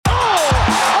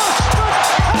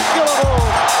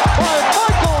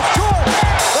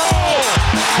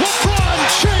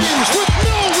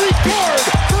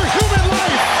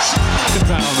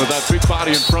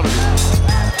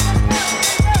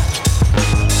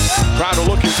Crowder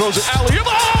looking, throws it alley-oop.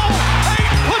 Oh! He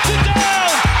puts it down!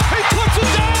 He puts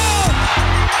it down!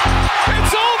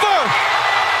 It's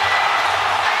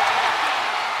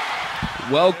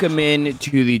over! Welcome in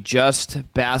to the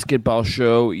Just Basketball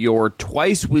Show, your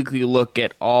twice weekly look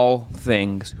at all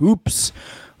things hoops.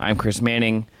 I'm Chris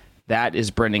Manning. That is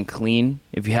Brendan Clean.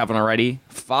 If you haven't already,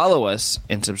 follow us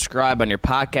and subscribe on your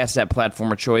podcast app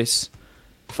platform of choice.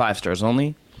 5 stars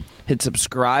only. Hit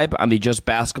subscribe on the Just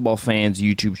Basketball Fans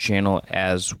YouTube channel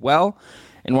as well.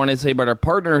 And wanted to tell you about our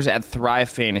partners at Thrive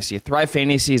Fantasy. Thrive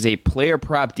Fantasy is a player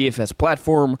prop DFS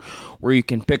platform where you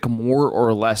can pick more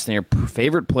or less than your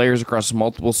favorite players across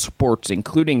multiple sports,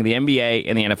 including the NBA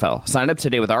and the NFL. Sign up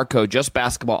today with our code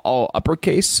JustBasketball, all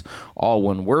uppercase, all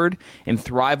one word, and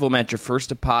Thrive will match your first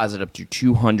deposit up to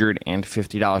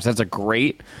 $250. That's a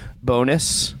great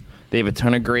bonus. They have a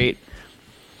ton of great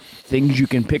things you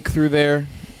can pick through there.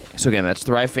 So again, that's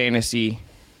Thrive Fantasy,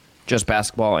 Just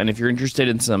Basketball. And if you're interested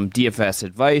in some DFS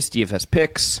advice, DFS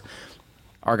picks,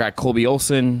 our guy Colby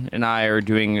Olson and I are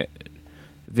doing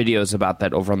videos about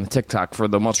that over on the TikTok. For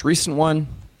the most recent one,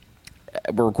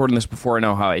 we're recording this before I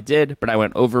know how I did, but I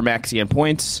went over Maxey on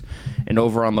points and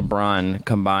over on LeBron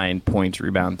combined points,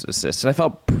 rebounds, assists. And I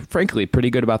felt, frankly, pretty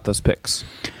good about those picks.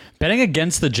 Betting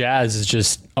against the Jazz is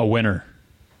just a winner,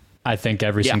 I think,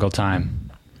 every single time.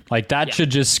 Like, that should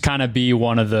just kind of be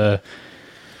one of the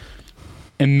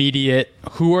immediate,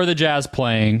 who are the Jazz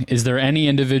playing? Is there any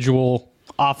individual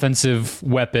offensive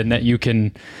weapon that you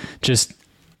can just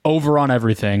over on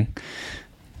everything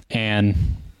and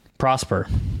prosper?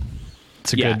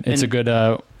 It's a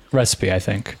good recipe, I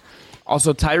think.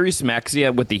 Also, Tyrese Maxey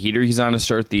with the heater he's on to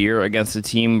start the year against a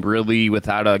team really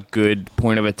without a good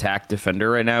point of attack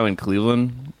defender right now in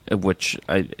Cleveland, which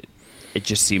it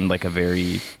just seemed like a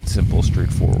very simple,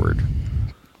 straightforward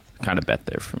kind of bet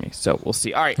there for me. So we'll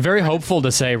see. All right. Very hopeful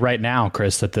to say right now,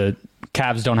 Chris, that the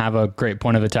Cavs don't have a great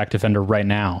point of attack defender right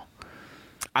now.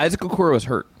 Isaac Okoro was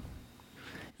hurt.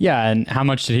 Yeah, and how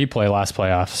much did he play last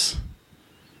playoffs?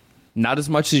 Not as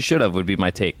much as he should have would be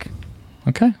my take.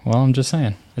 Okay, well, I'm just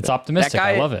saying. It's optimistic.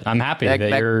 Guy, I love it. I'm happy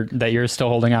that you're still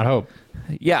holding out hope.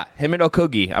 Yeah, him and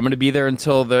Okogie. I'm going to be there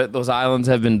until those islands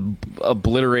have been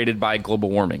obliterated by global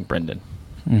warming, Brendan.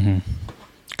 Mm-hmm.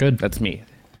 Good. That's me.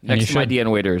 Next to my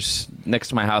DN Waiters, next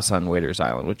to my house on Waiters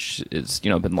Island, which is,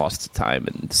 been lost to time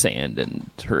and sand and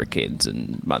hurricanes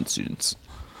and monsoons.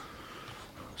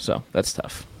 So that's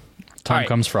tough. Time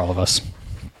comes for all of us.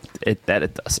 It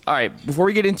does. All right, before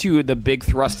we get into the big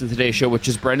thrust of today's show, which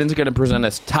is Brendan's going to present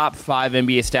us top 5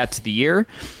 NBA stats of the year,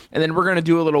 and then we're going to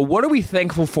do a little, what are we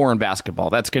thankful for in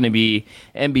basketball? That's going to be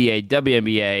NBA,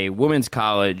 WNBA, women's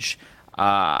college.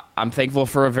 I'm thankful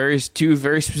for two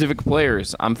very specific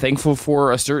players. I'm thankful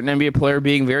for a certain NBA player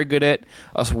being very good at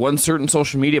one certain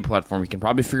social media platform. You can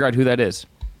probably figure out who that is.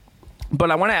 But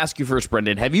I want to ask you first,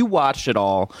 Brendan, have you watched at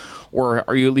all, or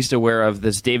are you at least aware of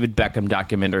this David Beckham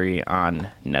documentary on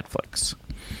Netflix?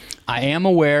 I am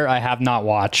aware. I have not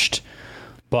watched,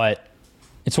 but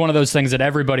it's one of those things that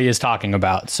everybody is talking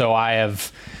about. So I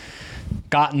have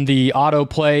gotten the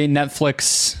autoplay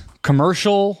Netflix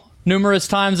commercial numerous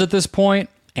times at this point,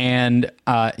 and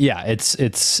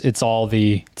it's all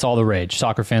the rage.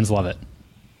 Soccer fans love it.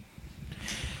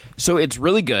 So it's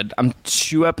really good. I'm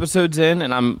 2 episodes in,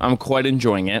 and I'm quite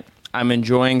enjoying it. I'm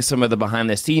enjoying some of the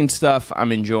behind-the-scenes stuff.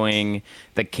 I'm enjoying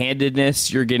the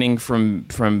candidness you're getting from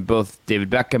both David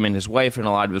Beckham and his wife and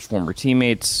a lot of his former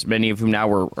teammates, many of whom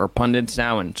now are pundits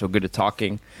now and so good at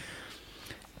talking.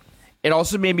 It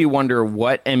also made me wonder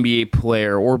what NBA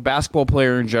player or basketball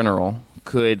player in general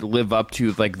could live up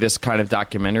to like this kind of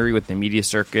documentary with the media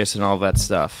circus and all that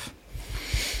stuff.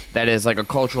 That is like a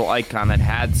cultural icon that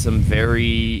had some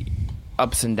very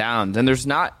ups and downs. And there's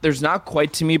not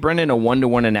quite, to me, Brendan, a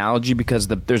one-to-one analogy because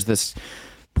there's this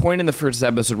point in the first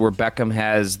episode where Beckham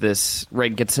has this,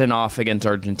 gets sent off against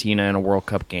Argentina in a World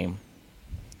Cup game.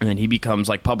 And then he becomes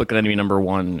like public enemy number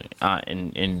 1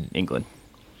 in England.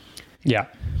 Yeah.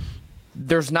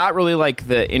 There's not really like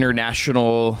the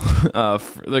international,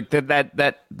 like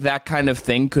that kind of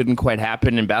thing couldn't quite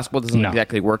happen in basketball. It doesn't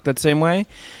exactly work that same way.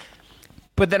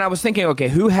 But then I was thinking, okay,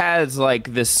 who has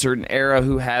like this certain era?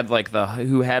 Who had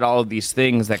all of these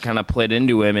things that kind of played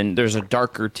into him? And there's a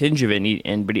darker tinge of it,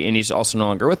 and he's also no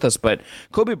longer with us. But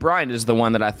Kobe Bryant is the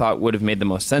one that I thought would have made the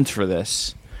most sense for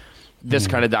this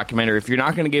kind of documentary. If you're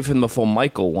not going to give him the full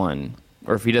Michael one,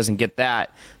 or if he doesn't get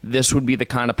that, this would be the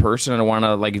kind of person I want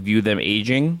to like view them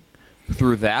aging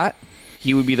through that.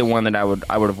 He would be the one that I would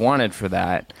have wanted for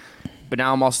that. But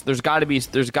now I'm also there's got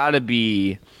to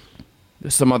be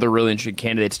some other really interesting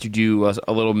candidates to do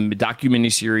a little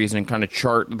documentary series and kind of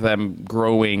chart them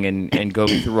growing and go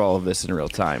through all of this in real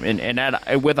time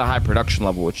and with a high production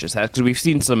level, which just has, because we've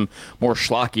seen some more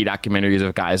schlocky documentaries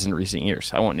of guys in recent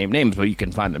years. I won't name names, but you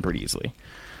can find them pretty easily.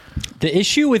 The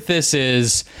issue with this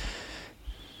is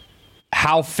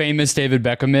how famous David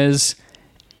Beckham is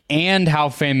and how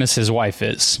famous his wife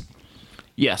is.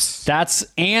 Yes.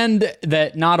 And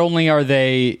that not only are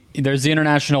there's the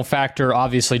international factor,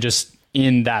 obviously, just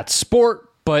in that sport,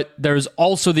 but there's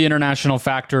also the international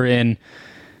factor in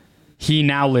he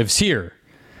now lives here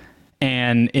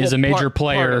and is a major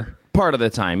player. Part of the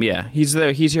time, yeah. He's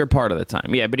here part of the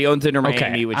time. Yeah, but he owns Inter Miami.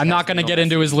 Okay, Which I'm not going to get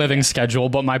into his living schedule,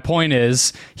 but my point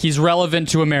is he's relevant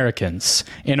to Americans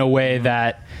in a way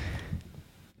that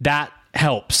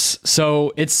helps.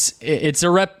 So it's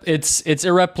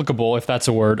irreplicable, if that's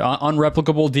a word.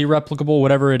 Unreplicable, dereplicable,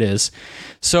 whatever it is.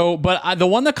 So, but the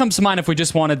one that comes to mind, if we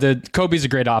just wanted Kobe's a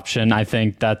great option. I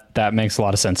think that makes a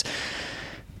lot of sense.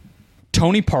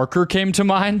 Tony Parker came to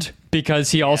mind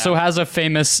because he also has a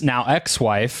famous now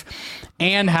ex-wife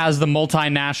and has the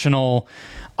multinational,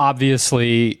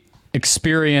 obviously,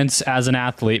 experience as an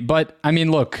athlete. But I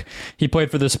mean, look, he played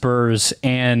for the Spurs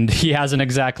and he hasn't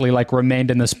exactly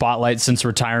remained in the spotlight since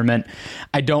retirement.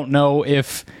 I don't know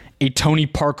if a Tony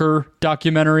Parker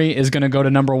documentary is going to go to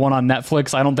number one on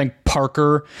Netflix. I don't think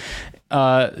Parker,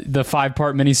 the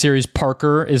 5-part miniseries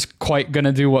Parker, is quite going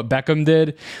to do what Beckham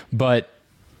did, but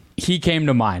he came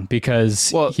to mind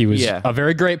because he was a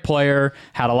very great player,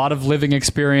 had a lot of living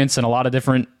experience in a lot of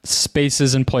different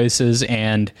spaces and places,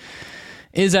 and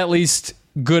is at least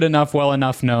good enough, well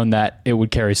enough known that it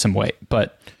would carry some weight.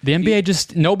 But the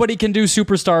NBA nobody can do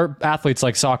superstar athletes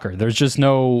like soccer. There's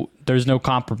no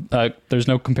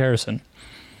comparison.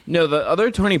 No, the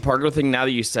other Tony Parker thing, now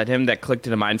that you said him, that clicked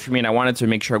into mind for me, and I wanted to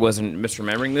make sure I wasn't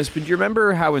misremembering this, but do you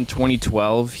remember how in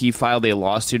 2012 he filed a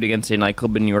lawsuit against a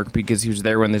nightclub in New York because he was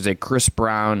there when there's a Chris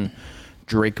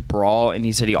Brown-Drake brawl, and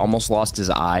he said he almost lost his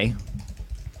eye?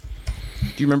 Do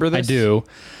you remember this? I do.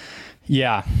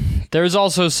 Yeah. There's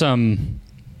also some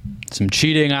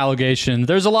cheating allegations.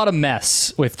 There's a lot of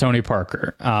mess with Tony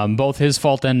Parker, both his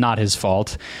fault and not his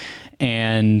fault.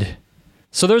 And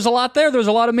so there's a lot there. There's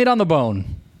a lot of meat on the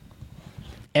bone.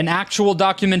 An actual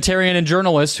documentarian and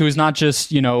journalist who's not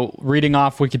just, reading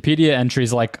off Wikipedia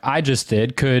entries like I just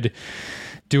did could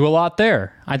do a lot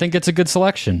there. I think it's a good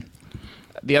selection.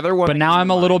 The other one, but now I'm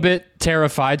a little bit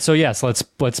terrified. So yes,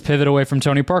 let's pivot away from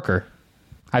Tony Parker.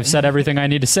 I've said everything I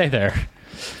need to say there.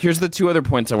 Here's the two other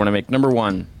points I want to make. Number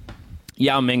one,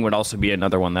 Yao Ming would also be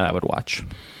another one that I would watch.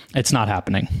 It's not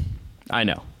happening. I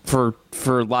know. For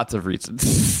lots of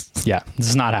reasons. Yeah, this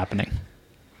is not happening.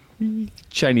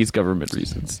 Chinese government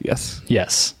reasons, yes.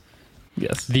 Yes.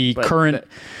 Yes. Current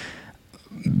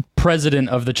president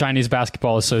of the Chinese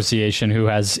Basketball Association, who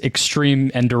has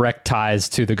extreme and direct ties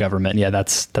to the government. Yeah,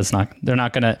 that's not, they're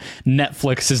not going to,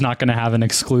 Netflix is not going to have an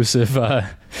exclusive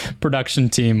production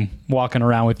team walking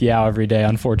around with Yao every day,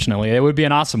 unfortunately. It would be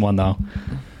an awesome one, though.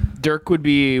 Dirk would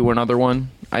be another one,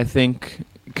 I think,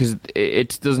 because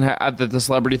it doesn't have the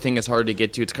celebrity thing is hard to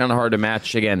get to. It's kind of hard to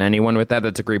match, again, anyone with that.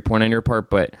 That's a great point on your part,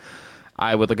 but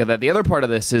I would look at that. The other part of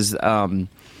this is,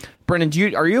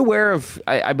 Brendan, are you aware of,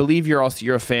 I believe you're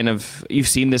a fan of, you've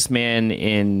seen this man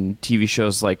in TV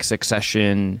shows like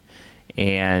Succession,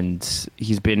 and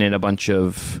he's been in a bunch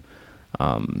of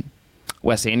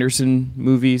Wes Anderson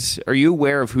movies. Are you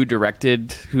aware of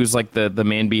who's like the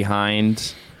man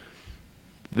behind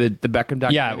the Beckham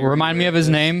documentary? Yeah, remind me of his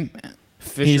name.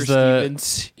 Fisher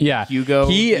Stevens. Hugo.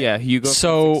 Hugo.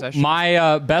 So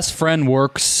my best friend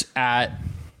works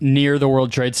near the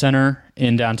World Trade Center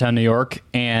in downtown New York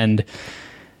and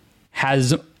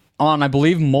has on, I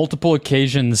believe, multiple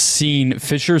occasions seen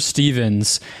Fisher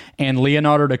Stevens and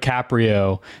Leonardo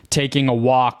DiCaprio taking a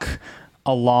walk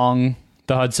along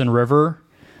the Hudson River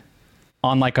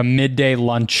on like a midday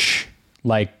lunch,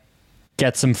 like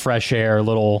get some fresh air,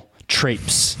 little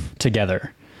traipse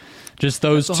together. Just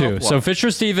those two. So Fisher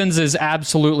Stevens is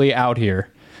absolutely out here.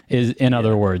 In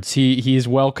other words, he's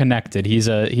well connected. He's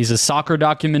a soccer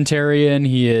documentarian.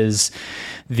 He is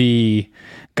the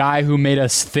guy who made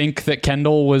us think that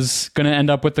Kendall was going to end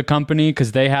up with the company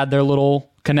because they had their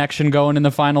little connection going in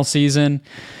the final season.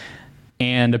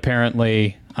 And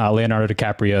apparently, Leonardo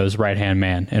DiCaprio's right-hand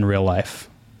man in real life.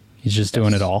 He's just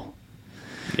doing it all.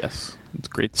 Yes, it's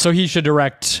great. So he should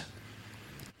direct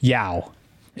Yao,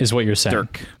 is what you're saying.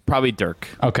 Dirk. Probably Dirk.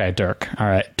 Okay, Dirk. All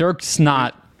right. Dirk's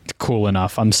not cool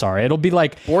enough. I'm sorry. It'll be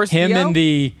like Boris him Diaw? and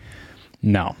the...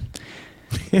 No.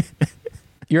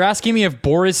 You're asking me if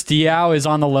Boris Diaw is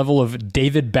on the level of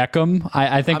David Beckham?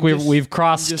 I think we've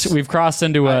crossed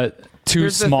into too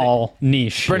Here's the small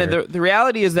niche. Brennan, here. the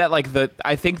reality is that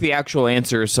I think the actual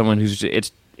answer is someone who's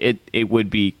it would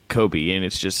be Kobe, and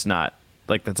it's just not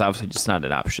that's obviously just not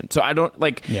an option. So I don't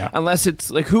unless it's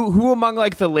who among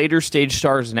the later stage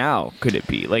stars now could it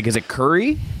be? Is it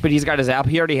Curry? But he's got his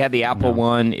Apple. He already had the Apple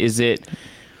one. Is it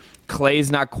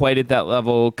Clay's not quite at that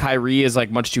level? Kyrie is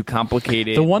much too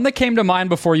complicated. The one that came to mind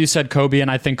before you said Kobe,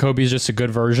 and I think Kobe is just a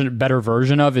better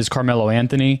version of, is Carmelo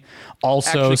Anthony.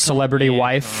 Also, Actually, celebrity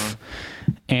wife,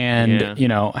 and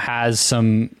has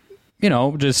some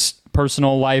just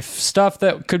personal life stuff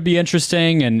that could be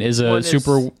interesting, and is a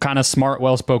super kind of smart,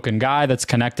 well-spoken guy that's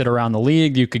connected around the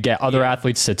league. You could get other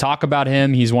athletes to talk about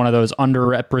him. He's one of those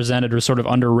underrepresented or sort of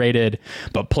underrated,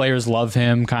 but players love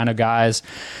him kind of guys.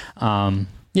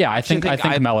 I think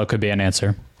Melo could be an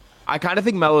answer. I kind of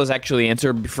think Melo is actually the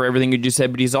answer for everything you just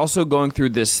said, but he's also going through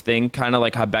this thing, kind of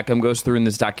like how Beckham goes through in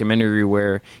this documentary,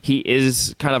 where he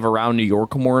is kind of around New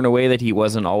York more in a way that he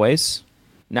wasn't always.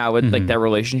 Now, that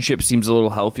relationship seems a little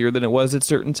healthier than it was at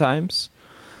certain times.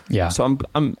 Yeah. So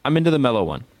I'm into the Melo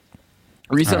one.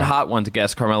 Recent hot one to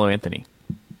guess, Carmelo Anthony.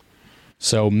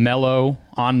 So Melo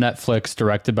on Netflix,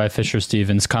 directed by Fisher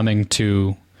Stevens, coming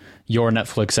to your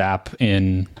Netflix app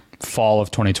in fall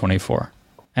of 2024,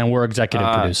 and we're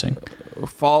executive producing.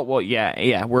 Fall? Well,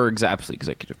 yeah, we're absolutely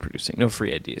executive producing. No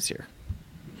free ideas here.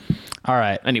 All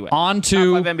right. Anyway, on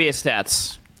to top 5 NBA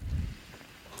stats.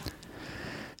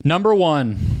 Number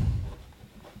 1.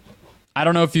 I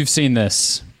don't know if you've seen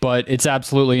this, but it's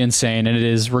absolutely insane, and it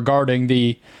is regarding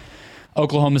the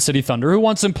Oklahoma City Thunder, who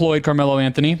once employed Carmelo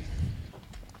Anthony.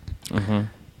 Mm-hmm.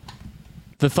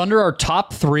 The Thunder are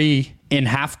top 3 in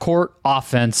half-court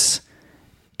offense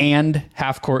and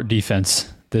half-court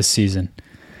defense this season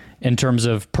in terms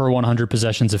of per 100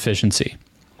 possessions efficiency.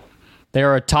 They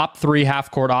are a top 3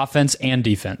 half-court offense and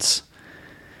defense.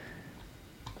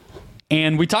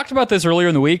 And we talked about this earlier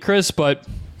in the week, Chris, but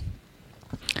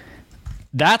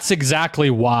that's exactly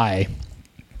why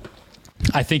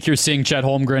I think you're seeing Chet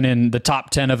Holmgren in the top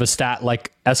 10 of a stat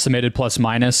like estimated plus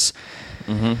minus.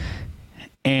 Mm-hmm.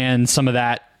 And some of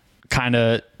that kind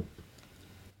of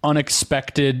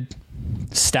unexpected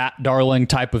stat darling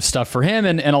type of stuff for him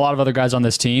and a lot of other guys on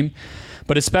this team.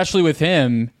 But especially with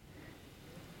him,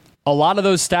 a lot of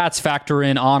those stats factor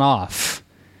in on-off.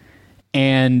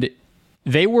 And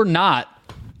they were not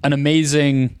an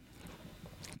amazing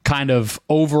kind of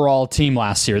overall team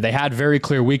last year. They had very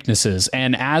clear weaknesses.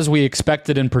 And as we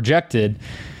expected and projected,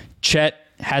 Chet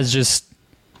has just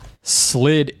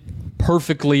slid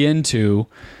perfectly into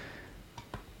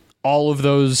all of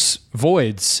those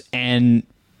voids and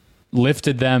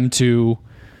lifted them to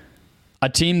a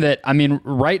team that,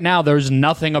 right now there's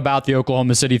nothing about the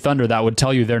Oklahoma City Thunder that would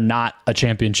tell you they're not a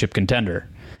championship contender.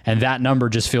 And that number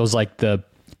just feels like the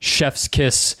chef's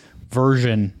kiss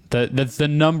version. That's the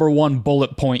number 1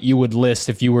 bullet point you would list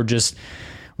if you were just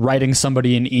writing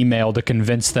somebody an email to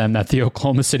convince them that the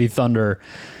Oklahoma City Thunder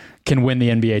can win the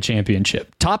NBA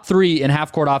championship. Top 3 in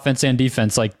half-court offense and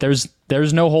defense.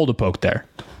 There's no hole to poke there.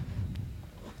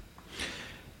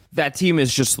 That team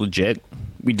is just legit.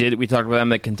 We talked about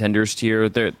them at contenders tier.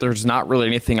 There's not really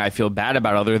anything I feel bad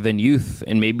about other than youth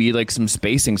and maybe some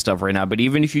spacing stuff right now. But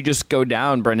even if you just go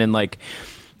down, Brendan, like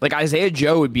Isaiah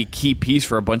Joe would be a key piece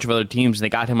for a bunch of other teams, and they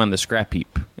got him on the scrap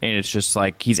heap. And it's just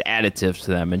he's additive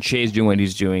to them. And Shea's doing what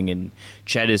he's doing, and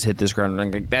Chet has hit this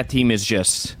ground. That team is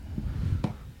just...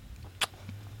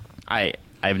 I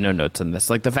have no notes on this.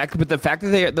 The fact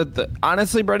that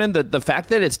honestly, Brendan, the fact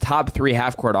that it's top 3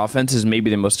 half-court offense is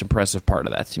maybe the most impressive part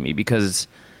of that to me, because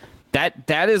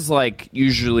that is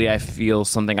usually I feel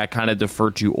something I kind of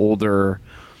defer to older,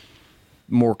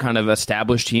 more kind of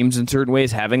established teams in certain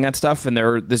ways having that stuff, and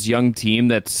they're this young team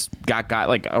that's got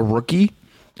a rookie,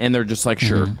 and they're just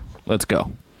sure, let's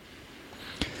go.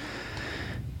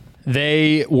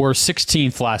 They were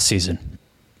 16th last season.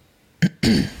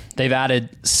 They've added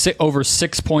over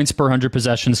 6 points per 100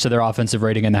 possessions to their offensive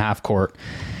rating in the half court.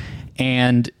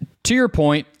 And to your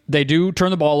point, they do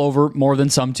turn the ball over more than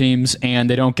some teams, and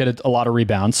they don't get a lot of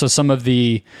rebounds. So some of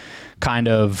the kind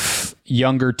of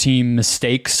younger team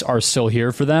mistakes are still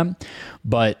here for them,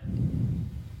 but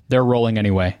they're rolling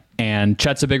anyway. And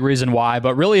Chet's a big reason why.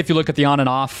 But really, if you look at the on and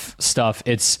off stuff,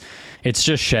 it's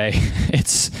just Shea.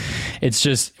 It's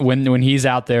just when he's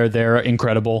out there, they're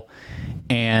incredible.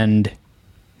 And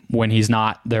when he's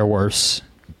not, they're worse.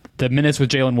 The minutes with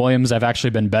Jalen Williams have actually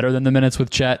been better than the minutes with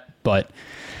Chet, but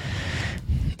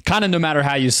kind of no matter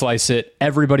how you slice it,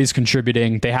 everybody's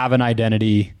contributing. They have an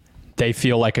identity. They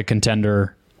feel like a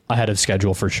contender ahead of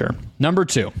schedule for sure. Number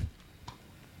 2,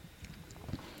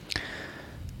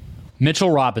 Mitchell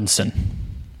Robinson.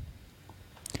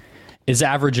 is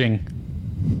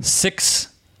averaging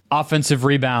 6 offensive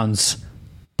rebounds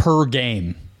per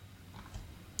game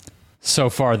so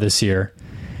far this year,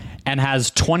 and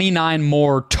has 29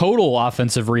 more total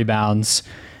offensive rebounds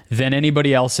than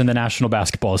anybody else in the National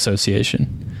Basketball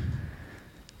Association.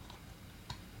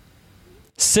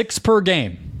 6 per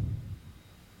game.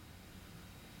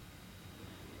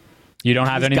 You don't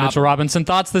have any Mitchell Robinson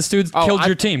thoughts? This dude's killed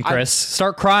your team, Chris.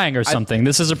 Start crying or something.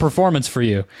 This is a performance for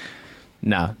you.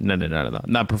 No. Not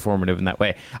performative in that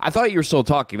way. I thought you were still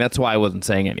talking. That's why I wasn't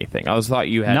saying anything. I thought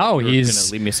you had. No, he's going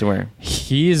to lead me somewhere.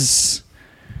 He's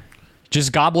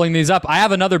just gobbling these up. I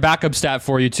have another backup stat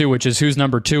for you, too, which is who's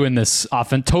number 2 in this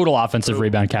total offensive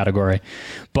rebound category.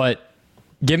 But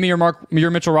give me your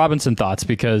Mitchell Robinson thoughts,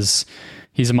 because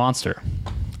he's a monster.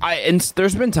 And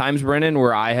there's been times, Brennan,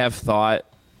 where I have thought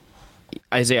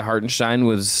Isaiah Hartenstein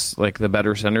was like the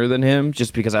better center than him,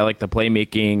 just because I like the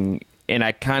playmaking. And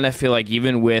I kind of feel like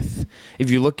even with, if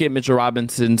you look at Mitchell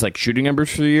Robinson's like shooting numbers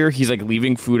for the year, he's like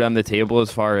leaving food on the table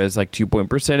as far as like 2-point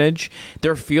percentage.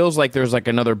 There feels like there's like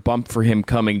another bump for him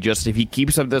coming, just if he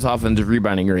keeps up this offensive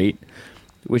rebounding rate,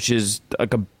 which is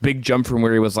like a big jump from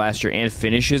where he was last year, and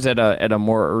finishes at a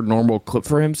more normal clip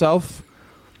for himself.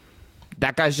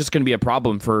 That guy's just going to be a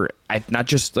problem for not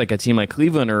just like a team like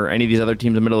Cleveland or any of these other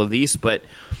teams in the middle of the East, but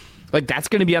like that's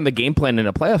going to be on the game plan in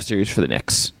a playoff series for the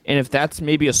Knicks. And if that's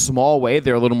maybe a small way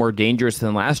they're a little more dangerous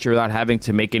than last year without having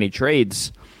to make any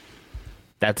trades,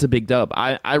 that's a big dub.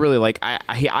 I really like.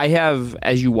 I have,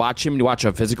 as you watch him, you watch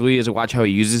how physically, as you watch how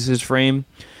he uses his frame.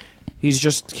 He's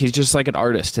just like an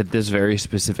artist at this very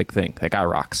specific thing. That guy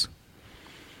rocks.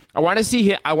 I want to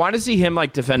see him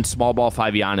like defend small ball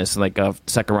 5 Giannis in like a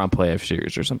second round playoff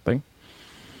series or something.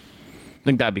 I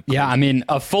think that'd be cool. Yeah, I mean,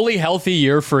 a fully healthy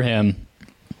year for him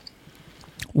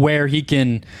where he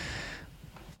can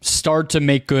start to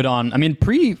make good on, I mean,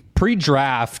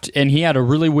 pre-draft, and he had a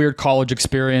really weird college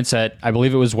experience at, I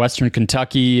believe it was Western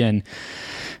Kentucky, and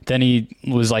then he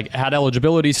was like, had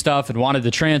eligibility stuff and wanted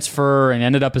to transfer and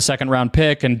ended up a second round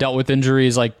pick and dealt with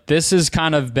injuries. Like, this has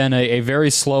kind of been a very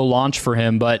slow launch for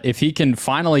him, but if he can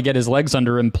finally get his legs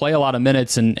under him, play a lot of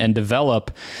minutes and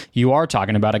develop, you are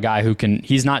talking about a guy who can,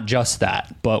 he's not just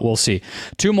that, but we'll see.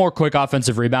 2 more quick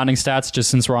offensive rebounding stats,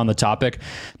 just since we're on the topic.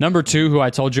 Number 2, who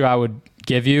I told you I would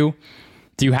give you,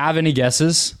 do you have any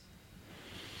guesses?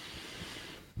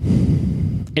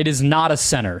 It is not a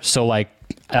center, so like,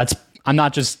 I'm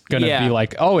not just going to be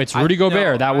like, oh, it's Rudy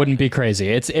Gobert. That wouldn't be crazy.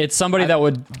 It's somebody that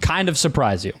would kind of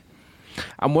surprise you.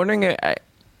 I'm wondering.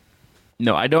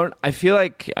 No, I don't. I feel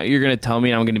like you're going to tell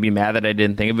me and I'm going to be mad that I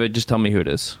didn't think of it. Just tell me who it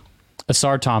is.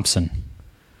 Asar Thompson.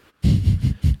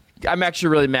 I'm actually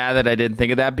really mad that I didn't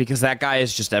think of that, because that guy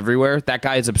is just everywhere. That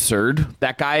guy is absurd.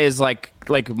 That guy is like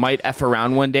might F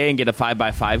around one day and get a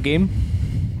 5x5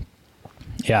 game.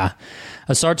 Yeah.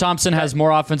 Asar Thompson has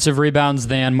more offensive rebounds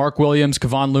than Mark Williams,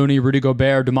 Kevon Looney, Rudy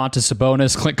Gobert, Domantas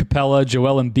Sabonis, Clint Capella,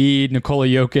 Joel Embiid, Nikola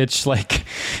Jokic,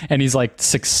 and he's like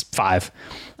 6'5".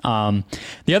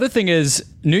 The other thing is,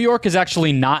 New York is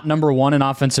actually not number 1 in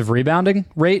offensive rebounding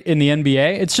rate in the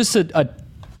NBA. It's just a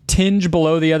tinge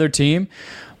below the other team,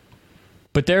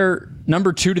 but they're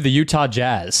number 2 to the Utah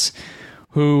Jazz,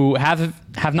 who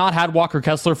have not had Walker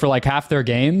Kessler for like half their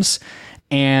games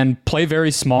and play very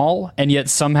small, and yet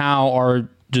somehow are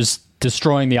just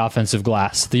destroying the offensive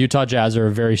glass. The Utah Jazz are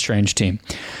a very strange team.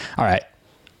 All right.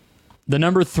 The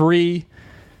number 3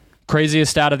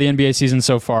 craziest stat of the NBA season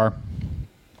so far.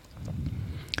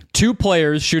 2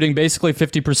 players shooting basically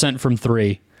 50% from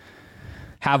 3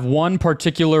 have one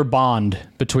particular bond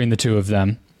between the two of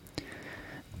them.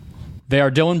 They are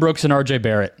Dillon Brooks and RJ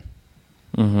Barrett.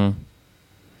 Mm-hmm.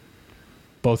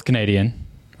 Both Canadian,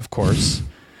 of course.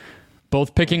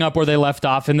 Both picking up where they left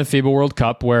off in the FIBA World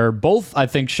Cup, where both, I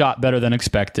think, shot better than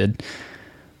expected.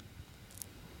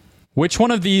 Which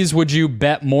one of these would you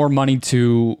bet more money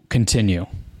to continue?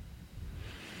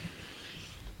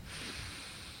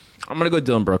 I'm going to go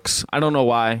Dillon Brooks. I don't know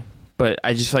why, but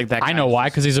I just feel like that guy. I know why,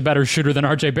 because he's a better shooter than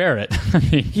RJ Barrett.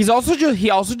 He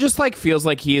also just like feels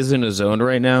like he is in a zone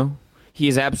right now. He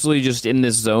is absolutely just in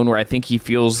this zone where I think he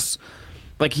feels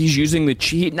like he's using the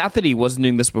cheat. Not that he wasn't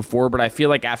doing this before, but I feel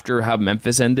like after how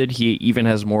Memphis ended, he even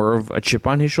has more of a chip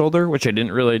on his shoulder, which I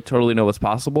didn't really totally know was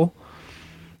possible.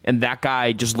 And that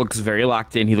guy just looks very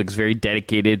locked in. He looks very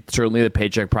dedicated. Certainly the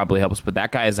paycheck probably helps, but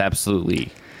that guy is absolutely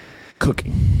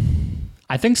cooking.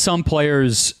 I think some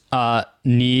players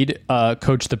need a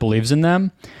coach that believes in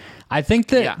them. I think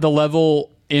that the level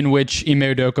in which Ime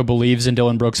Udoka believes in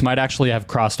Dillon Brooks might actually have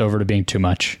crossed over to being too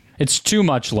much. It's too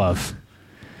much love.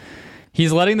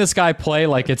 He's letting this guy play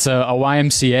like it's a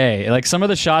YMCA. Like some of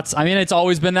the shots, I mean, it's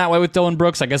always been that way with Dylan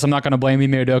Brooks. I guess I'm not going to blame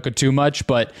Ime Udoka too much,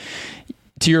 but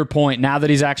to your point, now that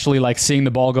he's actually like seeing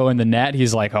the ball go in the net,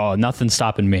 he's like, oh, nothing's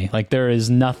stopping me. Like there is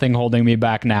nothing holding me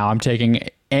back now. I'm taking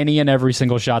any and every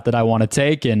single shot that I want to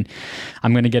take, and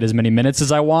I'm going to get as many minutes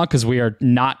as I want because we do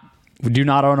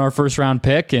not own our first round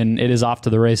pick, and it is off to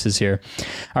the races here.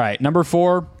 All right, number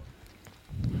 4,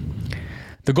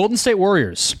 the Golden State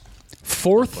Warriors.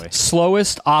 Fourth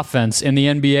slowest offense in the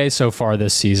NBA so far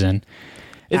this season.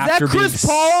 Is that Chris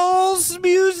Paul's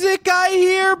music I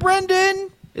hear,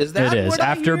 Brendan? Is that it is. what I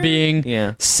After hear?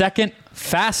 being second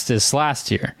fastest last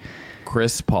year.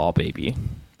 Chris Paul, baby.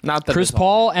 Not that Chris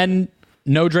Paul and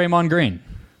no Draymond Green.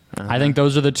 I think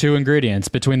those are the two ingredients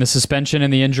between the suspension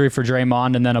and the injury for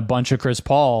Draymond and then a bunch of Chris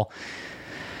Paul.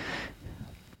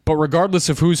 But regardless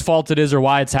of whose fault it is or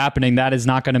why it's happening, that is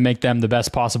not going to make them the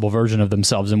best possible version of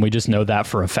themselves, and we just know that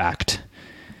for a fact.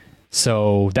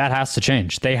 So that has to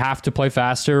change. They have to play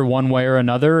faster one way or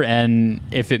another, and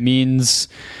if it means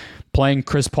playing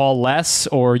Chris Paul less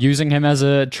or using him as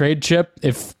a trade chip,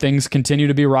 if things continue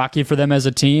to be rocky for them as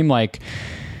a team, like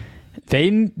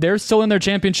they're still in their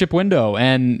championship window,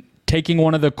 and taking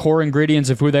one of the core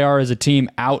ingredients of who they are as a team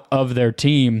out of their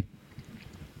team,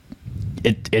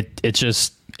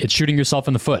 it's shooting yourself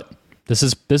in the foot. This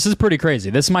is pretty crazy.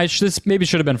 This maybe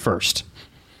should have been first.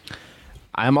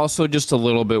 I'm also just a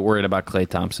little bit worried about Klay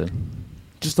Thompson.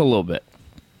 Just a little bit.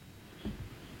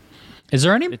 Is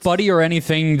there anybody or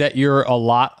anything that you're a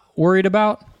lot worried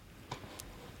about?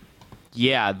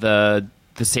 Yeah, the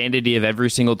sanity of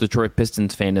every single Detroit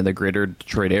Pistons fan in the greater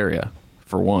Detroit area,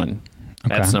 for one.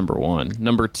 Okay. That's number 1.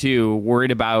 Number 2,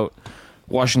 worried about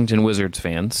Washington Wizards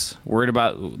fans. Worried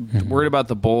about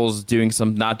the Bulls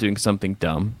not doing something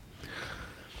dumb.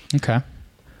 Okay.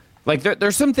 Like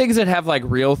there's some things that have like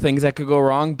real things that could go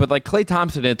wrong, but like Klay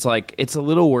Thompson, it's a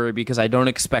little worried because I don't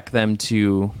expect them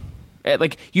to.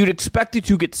 Like you'd expect it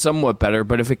to get somewhat better,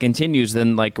 but if it continues,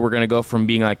 then like we're gonna go from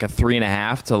being like a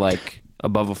 3.5 to like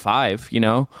above a 5. You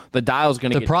know, the dial's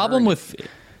gonna. The problem with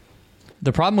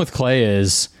Klay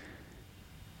is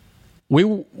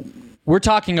we're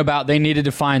talking about they needed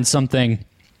to find something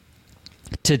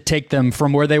to take them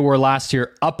from where they were last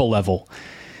year up a level.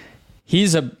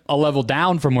 He's a level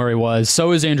down from where he was.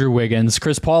 So is Andrew Wiggins.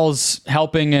 Chris Paul's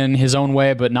helping in his own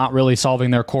way, but not really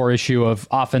solving their core issue of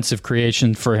offensive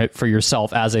creation for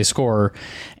yourself as a scorer.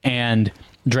 And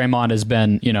Draymond has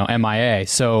been, MIA.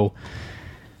 So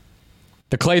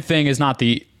the Klay thing is not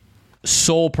the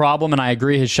sole problem, and I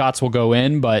agree his shots will go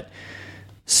in, but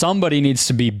somebody needs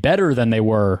to be better than they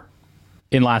were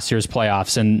in last year's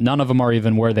playoffs, and none of them are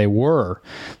even where they were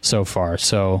so far.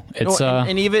 So it's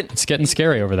it's getting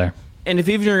scary over there. And if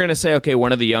even you're going to say, okay,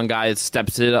 one of the young guys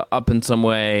steps it up in some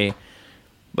way,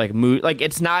 like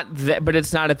it's not that, but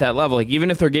it's not at that level. Like even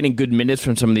if they're getting good minutes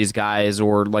from some of these guys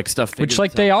or like stuff, which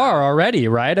like they are already,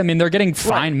 right? I mean, they're getting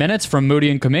fine minutes from Moody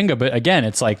and Kuminga, but again,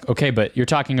 it's like, okay, but you're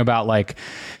talking about like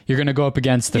you're going to go up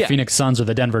against the Phoenix Suns or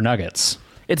the Denver Nuggets.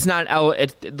 It's not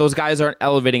those guys aren't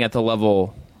elevating at the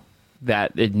level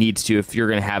that it needs to if you're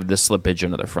going to have this slippage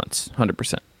on other fronts.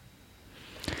 100%.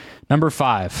 Number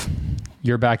 5,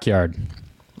 your backyard.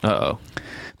 Uh-oh.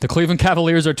 The Cleveland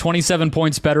Cavaliers are 27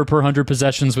 points better per 100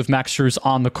 possessions with Max Strus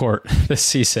on the court this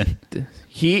season.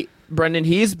 Brendan,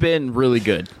 he's been really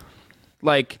good.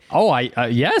 Like,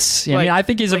 yes. I mean, I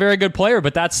think he's a very good player,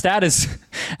 but that stat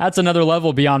that's another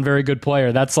level beyond very good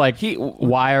player. That's like,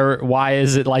 why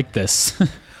is it like this?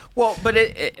 Well, but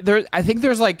I think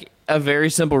there's like a very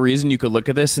simple reason you could look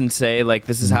at this and say like,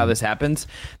 this is how this happens.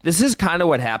 This is kind of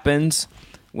what happens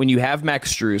when you have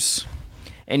Max Strus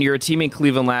and you're a team in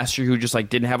Cleveland last year who just like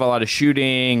didn't have a lot of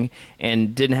shooting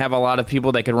and didn't have a lot of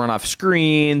people that could run off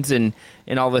screens and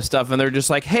all this stuff. And they're just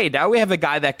like, hey, now we have a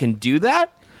guy that can do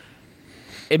that.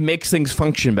 It makes things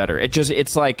function better.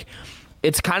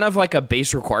 It's kind of like a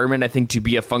base requirement, I think, to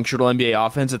be a functional NBA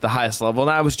offense at the highest level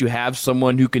now is to have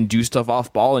someone who can do stuff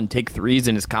off ball and take threes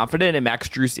and is confident, and Max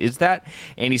Strus is that,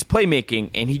 and he's playmaking,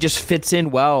 and he just fits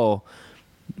in well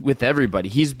with everybody.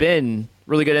 He's been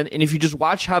really good, and if you just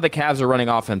watch how the Cavs are running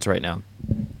offense right now,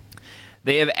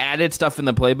 they have added stuff in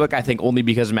the playbook, I think, only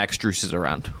because Max Strus is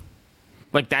around.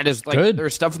 Like, that is, like, good.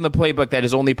 There's stuff in the playbook that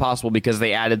is only possible because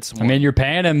they added some. I mean, you're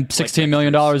paying him $16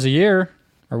 million a year,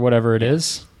 or whatever it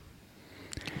is.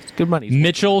 Good money.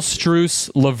 Mitchell,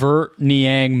 Strus, LeVert,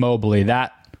 Niang, Mobley.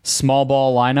 That small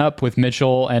ball lineup with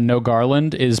Mitchell and no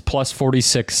Garland is plus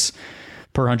 46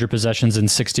 per 100 possessions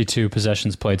and 62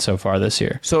 possessions played so far this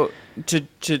year. So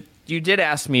you did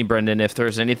ask me, Brendan, if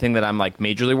there's anything that I'm like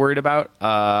majorly worried about.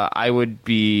 I would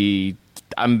be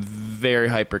I'm very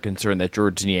hyper concerned that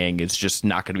George Niang is just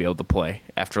not going to be able to play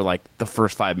after like the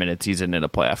first 5 minutes he's in a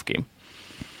playoff game.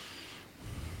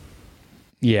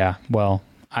 Yeah, well,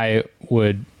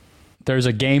 there's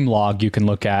a game log you can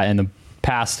look at in the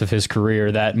past of his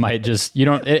career that might just,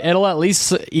 it'll at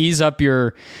least ease up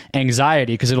your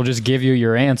anxiety because it'll just give you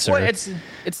your answer. Well, it's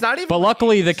not even. But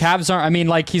luckily the Cavs aren't, I mean,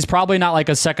 like he's probably not like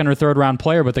a second or third round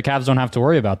player, but the Cavs don't have to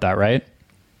worry about that, right?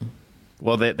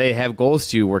 Well, they have goals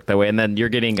to work that way, and then you're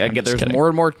getting again. There's kidding. more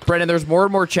and more, Brendan. There's more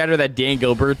and more chatter that Dan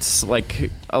Gilbert's like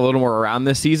a little more around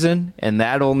this season, and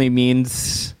that only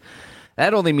means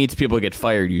people get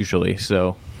fired usually.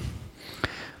 So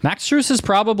Max Strus is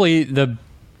probably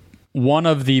one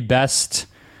of the best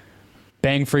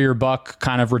bang for your buck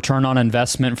kind of return on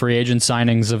investment free agent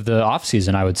signings of the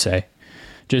offseason, I would say.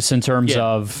 Just in terms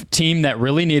of team that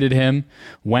really needed him,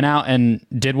 went out and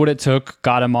did what it took,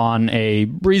 got him on a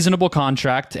reasonable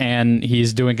contract, and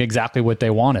he's doing exactly what they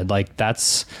wanted. Like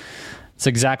that's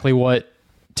exactly what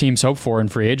teams hope for in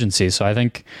free agency. So I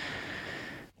think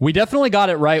we definitely got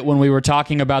it right when we were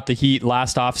talking about the Heat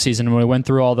last offseason, when we went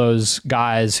through all those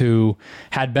guys who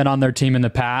had been on their team in the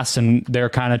past and their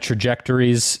kind of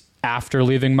trajectories after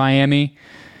leaving Miami.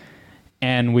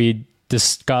 And we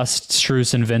discussed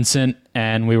Strus and Vincent,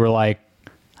 and we were like,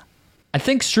 I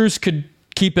think Strus could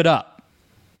keep it up.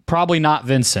 Probably not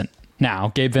Vincent. Now,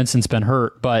 Gabe Vincent's been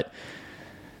hurt, but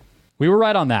we were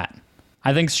right on that.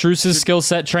 I think Strus's skill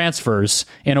set transfers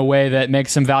in a way that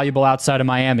makes him valuable outside of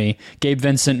Miami. Gabe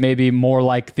Vincent may be more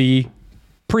like the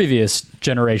previous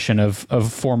generation of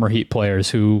former Heat players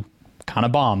who kind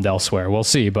of bombed elsewhere. We'll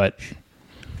see, but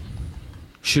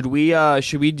should we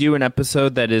do an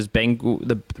episode that is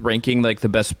ranking like the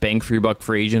best bang for your buck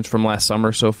free agents from last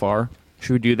summer so far?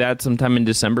 Should we do that sometime in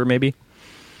December, maybe?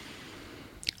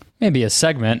 Maybe a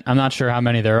segment. I'm not sure how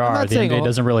many there are. The NBA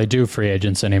doesn't really do free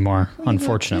agents anymore,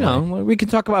 unfortunately. We can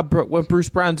talk about what Bruce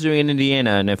Brown's doing in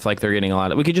Indiana, and if like they're getting a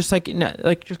lot of. We could just just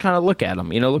kind of look at them.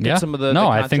 Look at some of the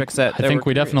contracts I think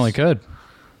we definitely could.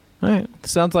 All right,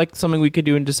 sounds like something we could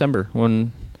do in December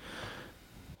when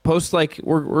post like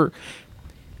we're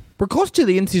close to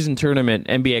the in-season tournament,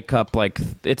 NBA Cup. Like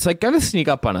it's like gonna sneak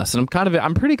up on us, and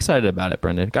I'm pretty excited about it,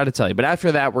 Brendan. Got to tell you. But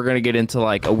after that, we're gonna get into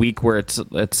like a week where it's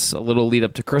a little lead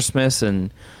up to Christmas,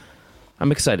 and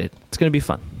I'm excited. It's gonna be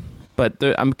fun. But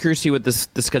I'm curious to see what the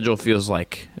schedule feels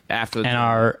like after.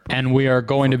 And we are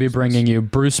going to be bringing you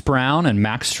Bruce Brown and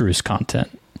Max Strus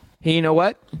content. Hey, you know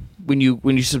what? When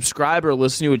you subscribe or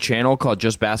listen to a channel called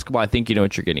Just Basketball, I think you know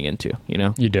what you're getting into.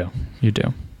 You do.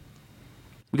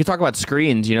 We could talk about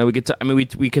screens, we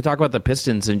could. We could talk about the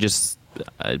Pistons and just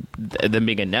them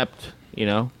being inept,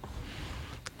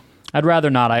 I'd rather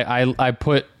not. I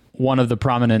put one of the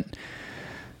prominent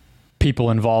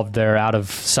people involved there out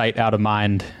of sight, out of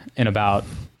mind in about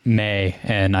May,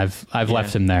 and I've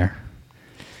left him there.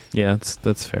 Yeah,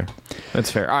 that's fair. That's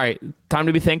fair. All right, time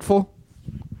to be thankful.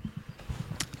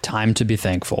 Time to be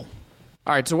thankful.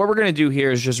 All right, so what we're going to do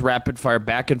here is just rapid fire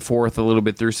back and forth a little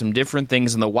bit through some different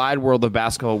things in the wide world of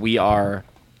basketball we are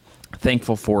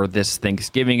thankful for this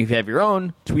Thanksgiving. If you have your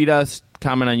own, tweet us,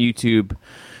 comment on YouTube,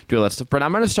 do all that stuff. But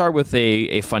I'm going to start with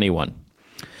a funny one.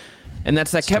 And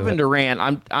that's that Kevin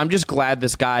Durant. I'm just glad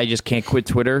this guy just can't quit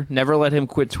Twitter. Never let him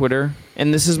quit Twitter.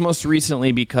 And this is most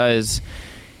recently because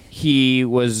he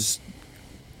was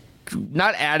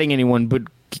not adding anyone, but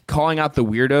calling out the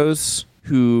weirdos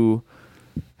who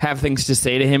have things to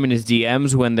say to him in his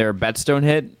DMs when their bets don't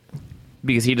hit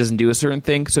because he doesn't do a certain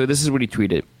thing. So this is what he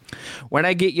tweeted. When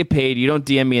I get you paid, you don't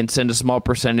DM me and send a small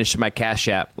percentage to my Cash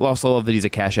App. Well, also love that he's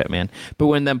a Cash App man. But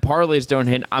when them parlays don't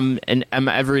hit, I'm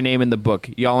every name in the book.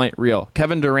 Y'all ain't real.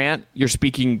 Kevin Durant, you're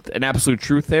speaking an absolute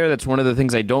truth there. That's one of the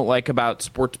things I don't like about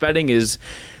sports betting is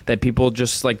that people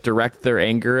just like direct their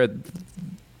anger at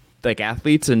like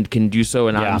athletes and can do so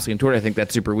anonymously on Twitter. I think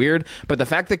that's super weird. But the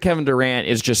fact that Kevin Durant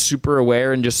is just super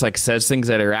aware and just like says things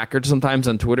that are accurate sometimes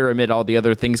on Twitter amid all the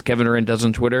other things Kevin Durant does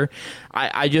on Twitter,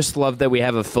 I just love that we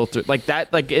have a filter like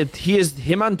that. Like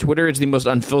him on Twitter is the most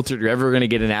unfiltered you're ever going to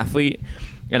get an athlete,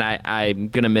 and I'm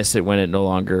going to miss it when it no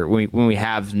longer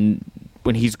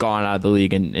when he's gone out of the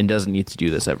league and doesn't need to do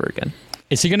this ever again.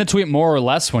 Is he going to tweet more or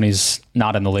less when he's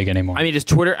not in the league anymore? Brendan, is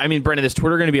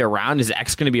Twitter going to be around? Is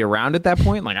X going to be around at that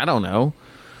point? Like, I don't know.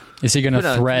 Is he going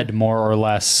to thread more or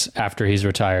less after he's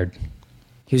retired?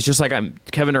 He's just like,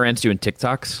 Kevin Durant's doing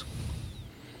TikToks.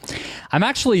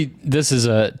 This is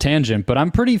a tangent, but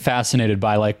I'm pretty fascinated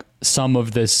by like some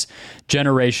of this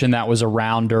generation that was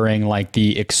around during like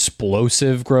the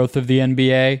explosive growth of the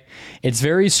NBA. It's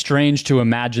very strange to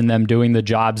imagine them doing the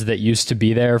jobs that used to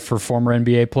be there for former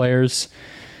NBA players.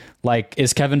 Like,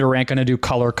 is Kevin Durant going to do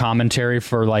color commentary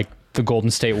for like the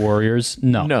Golden State Warriors?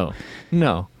 No.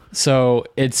 No. So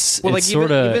it's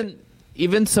sort of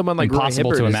even someone like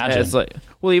impossible Roy to Hibbert imagine.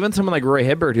 even someone like Roy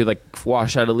Hibbert who like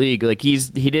washed out of league, like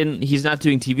he's not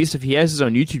doing TV stuff. He has his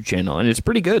own YouTube channel and it's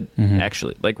pretty good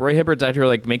actually. Like Roy Hibbert's out here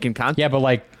like making content. Yeah, but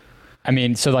like, I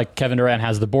mean, so like Kevin Durant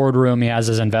has the boardroom, he has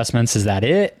his investments. Is that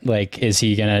it? Like, is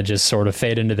he gonna just sort of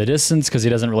fade into the distance because he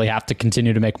doesn't really have to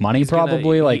continue to make money? He's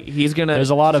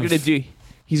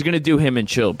gonna do him and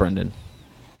chill, Brendan.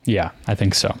 Yeah, I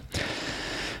think so.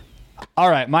 All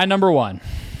right, my number one.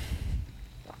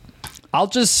 I'll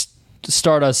just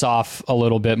start us off a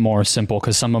little bit more simple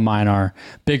because some of mine are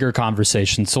bigger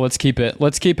conversations. So let's keep it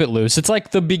loose. It's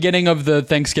like the beginning of the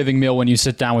Thanksgiving meal when you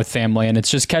sit down with family and it's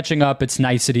just catching up. It's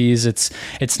niceties.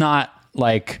 It's not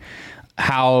like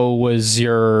how was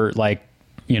your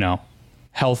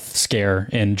health scare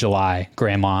in July,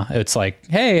 Grandma. It's like,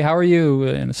 hey, how are you?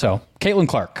 And so Caitlin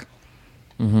Clark.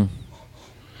 I'm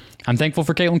thankful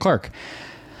for Caitlin Clark.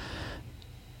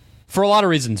 For a lot of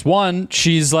reasons. One,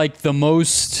 she's like the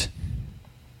most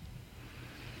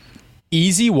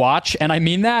easy watch, and I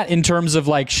mean that in terms of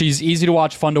like she's easy to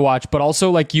watch, fun to watch, but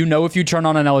also like if you turn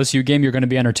on an LSU game, you're going to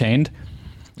be entertained.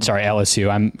 Sorry, LSU.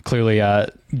 I'm clearly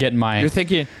getting my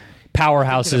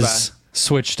powerhouses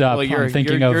switched up. Well, you're Kim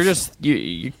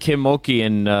Mulkey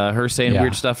and her saying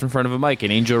weird stuff in front of a mic,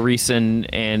 and Angel Reese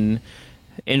and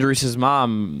Angel Reese's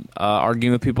mom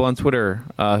arguing with people on Twitter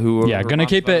gonna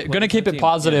keep it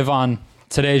positive on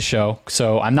today's show.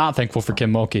 So I'm not thankful for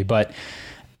Kim Mulkey, but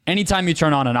anytime you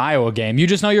turn on an Iowa game, you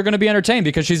just know you're going to be entertained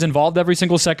because she's involved every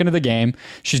single second of the game.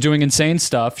 She's doing insane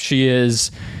stuff. She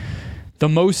is the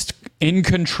most in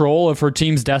control of her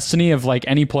team's destiny of like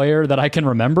any player that I can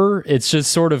remember. It's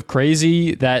just sort of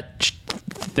crazy that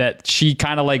she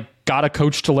kind of like got a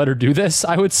coach to let her do this,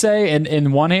 I would say,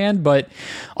 in one hand, but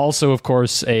also, of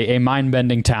course, a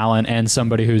mind-bending talent and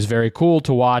somebody who's very cool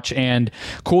to watch and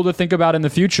cool to think about in the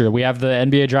future. We have the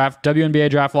WNBA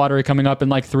draft lottery coming up in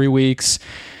like 3 weeks.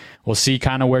 We'll see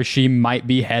kind of where she might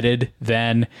be headed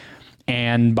then.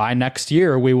 And by next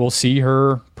year, we will see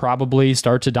her probably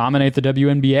start to dominate the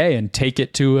WNBA and take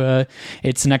it to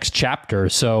its next chapter.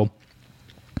 So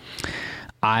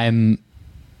I'm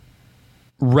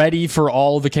ready for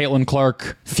all the Caitlin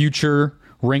Clark future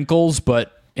wrinkles,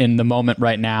 but in the moment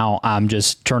right now, I'm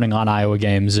just turning on Iowa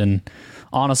games and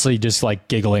honestly just like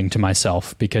giggling to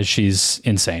myself because she's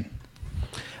insane.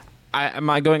 Am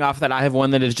I going off that? I have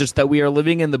one that is just that we are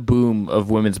living in the boom of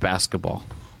women's basketball.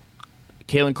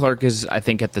 Caitlin Clark is, I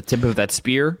think, at the tip of that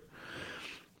spear,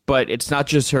 but it's not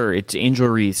just her. It's Angel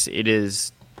Reese. It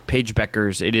is Paige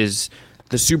Beckers. It is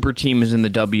the super team is in the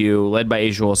W, led by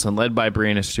A'ja Wilson, led by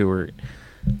Brianna Stewart.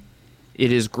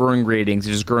 It is growing ratings.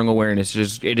 It is growing awareness.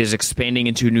 It is expanding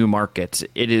into new markets.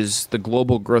 It is the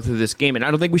global growth of this game, and I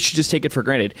don't think we should just take it for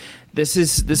granted. This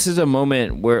is a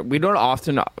moment where we don't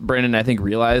often, Brandon, I think,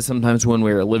 realize sometimes when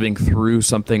we're living through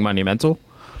something monumental.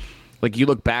 Like you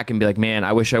look back and be like, man,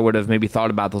 I wish I would have maybe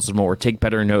thought about this a little more, take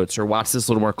better notes, or watch this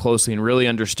a little more closely and really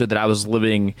understood that I was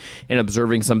living and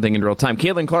observing something in real time.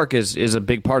 Caitlin Clark is a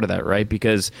big part of that, right?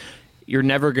 Because you're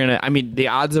never going to... I mean, the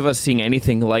odds of us seeing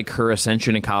anything like her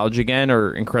ascension in college again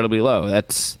are incredibly low.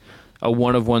 That's a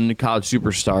one-of-one college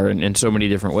superstar in so many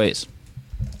different ways.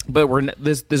 But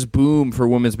this boom for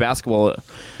women's basketball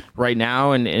right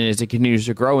now, and as it continues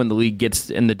to grow and the league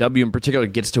gets, and the W in particular,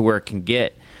 gets to where it can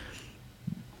get,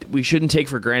 we shouldn't take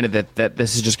for granted that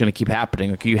this is just going to keep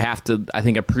happening. Like you have to, I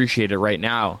think, appreciate it right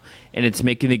now. And it's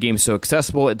making the game so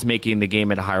accessible. It's making the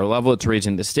game at a higher level. It's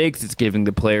raising the stakes. It's giving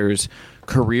the players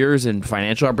careers and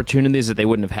financial opportunities that they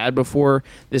wouldn't have had before.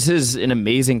 This is an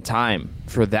amazing time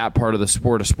for that part of the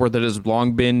sport, a sport that has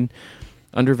long been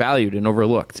undervalued and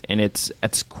overlooked. And it's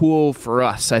cool for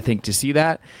us, I think, to see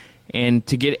that. And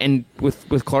to get, and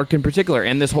with Clark in particular,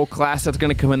 and this whole class that's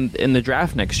going to come in the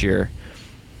draft next year.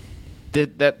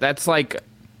 That's like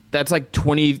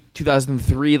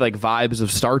 2003 like vibes of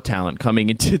star talent coming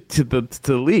into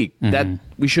the league. Mm-hmm. That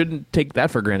we shouldn't take that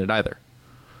for granted either.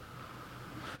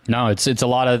 No, it's a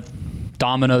lot of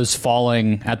dominoes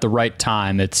falling at the right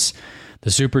time. It's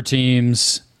the super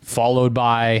teams followed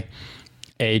by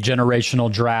a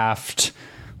generational draft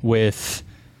with,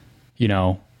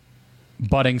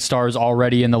 budding stars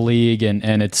already in the league,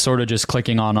 and it's sort of just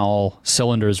clicking on all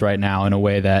cylinders right now in a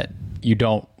way that you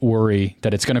don't worry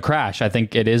that it's going to crash. I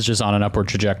think it is just on an upward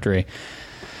trajectory.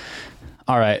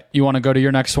 All right. You want to go to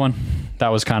your next one? That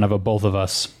was kind of a both of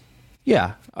us.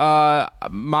 Yeah.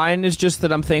 Mine is just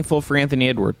that I'm thankful for Anthony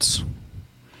Edwards.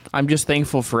 I'm just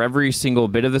thankful for every single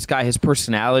bit of this guy. His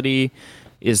personality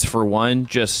is, for one,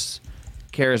 just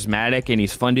charismatic and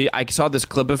he's fun. I saw this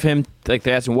clip of him, like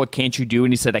they asked him, "What can't you do?"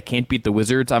 And he said, "I can't beat the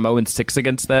Wizards. I'm 0-6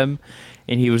 against them."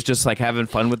 And he was just like having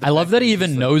fun with it. I love that he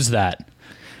even knows that.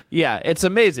 Yeah, it's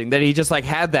amazing that he just like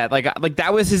had that. Like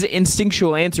that was his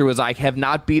instinctual answer was, "I have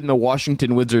not beaten the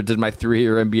Washington Wizards in my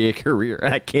 3-year NBA career,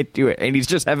 and I can't do it." And he's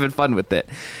just having fun with it.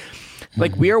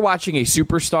 Like, we are watching a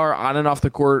superstar on and off the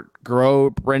court grow,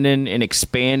 Brendan, and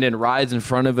expand and rise in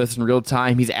front of us in real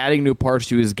time. He's adding new parts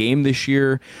to his game this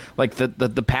year. Like,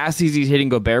 the passes he's hitting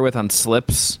Gobert with on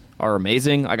slips are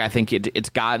amazing. Like, I think it's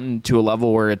gotten to a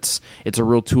level where it's a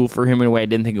real tool for him in a way I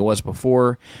didn't think it was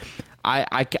before.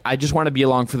 I just want to be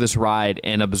along for this ride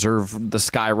and observe the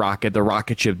skyrocket, the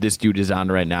rocket ship this dude is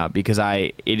on right now, because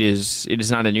it is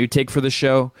not a new take for the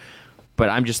show. But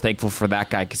I'm just thankful for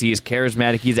that guy because he is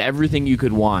charismatic. He's everything you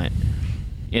could want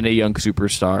in a young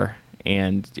superstar.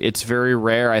 And it's very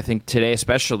rare, I think, today,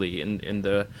 especially in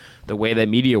the way that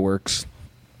media works.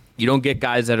 You don't get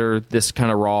guys that are this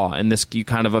kind of raw and this you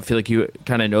kind of feel like you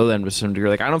kind of know them to some degree.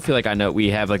 Like, I don't feel like I know we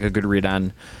have like a good read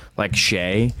on like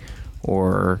Shea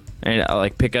or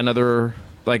like pick another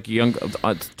like young.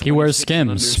 He wears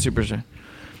Skims. Superstar.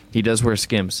 He does wear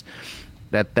Skims.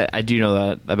 That I do know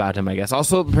that about him, I guess.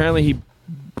 Also, apparently he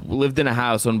lived in a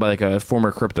house owned by like a former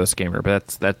crypto scammer, but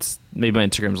that's maybe my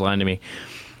Instagram's lying to me.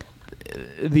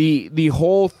 The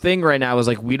whole thing right now is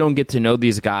like we don't get to know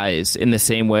these guys in the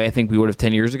same way I think we would have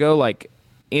 10 years ago. Like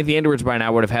Anthony Edwards by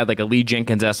now would have had like a Lee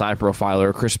Jenkins SI profile or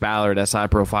a Chris Ballard SI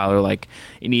profile or like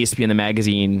an ESPN the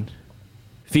Magazine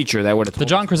feature that would have. The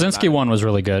John Krasinski one was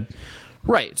really good.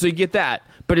 Right, so you get that.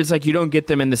 But it's like you don't get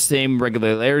them in the same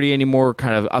regularity anymore,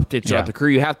 kind of updates throughout the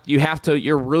career.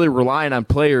 You're really relying on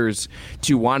players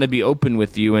to want to be open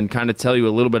with you and kind of tell you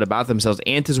a little bit about themselves.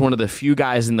 Ant is one of the few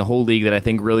guys in the whole league that I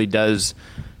think really does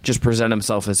just present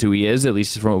himself as who he is, at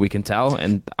least from what we can tell,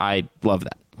 and I love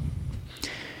that.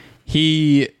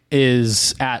 He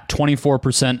is at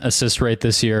 24% assist rate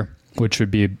this year, which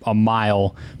would be a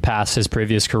mile past his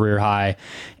previous career high.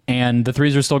 And the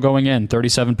threes are still going in,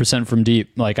 37% from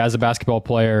deep. Like, as a basketball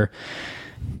player,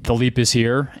 the leap is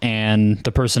here, and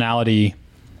the personality,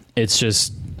 it's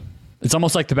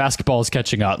almost like the basketball is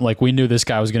catching up. Like, we knew this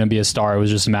guy was going to be a star. It was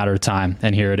just a matter of time,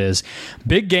 and here it is.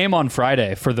 Big game on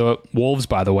Friday for the Wolves,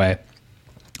 by the way.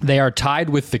 They are tied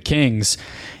with the Kings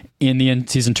in the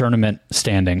in-season tournament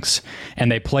standings, and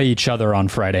they play each other on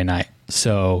Friday night.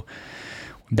 So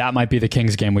that might be the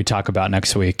Kings game we talk about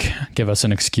next week. Give us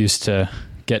an excuse to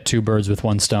get two birds with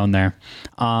one stone there.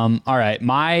 All right,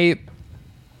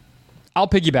 I'll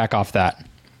piggyback off that.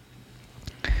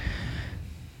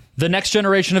 The next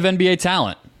generation of NBA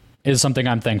talent is something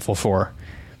I'm thankful for.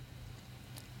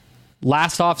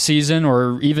 Last offseason,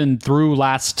 or even through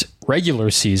last regular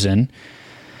season,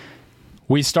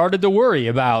 we started to worry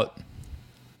about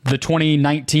the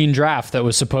 2019 draft that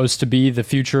was supposed to be the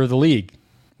future of the league,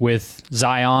 with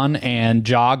Zion and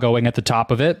Ja going at the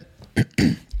top of it.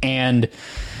 And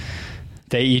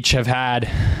they each have had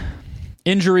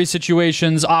injury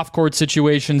situations, off-court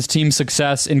situations, team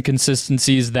success,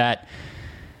 inconsistencies that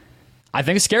I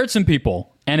think scared some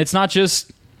people. And it's not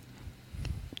just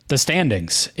the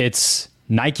standings. It's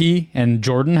Nike and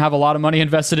Jordan have a lot of money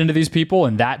invested into these people,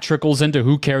 and that trickles into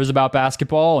who cares about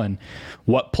basketball and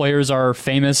what players are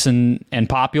famous and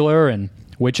popular and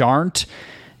which aren't.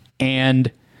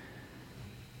 And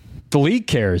the league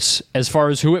cares as far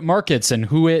as who it markets and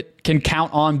who it can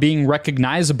count on being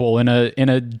recognizable in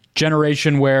a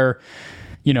generation where,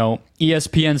 you know,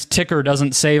 ESPN's ticker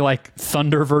doesn't say like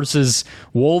Thunder versus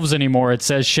Wolves anymore. It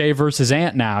says Shea versus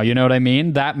Ant now. You know what I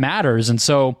mean? That matters. And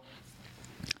so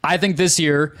I think this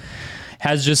year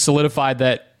has just solidified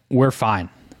that we're fine.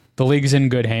 The league's in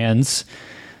good hands.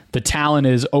 The talent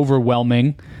is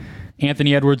overwhelming.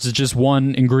 Anthony Edwards is just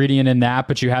one ingredient in that,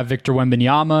 but you have Victor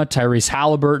Wembanyama, Tyrese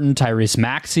Halliburton, Tyrese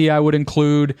Maxey, I would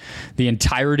include. The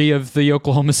entirety of the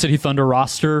Oklahoma City Thunder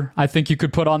roster, I think you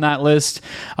could put on that list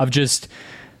of just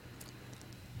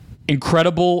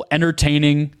incredible,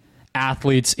 entertaining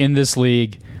athletes in this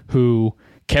league who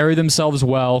carry themselves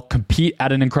well, compete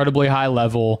at an incredibly high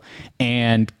level,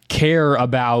 and care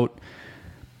about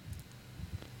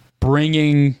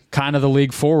bringing kind of the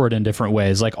league forward in different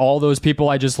ways. Like, all those people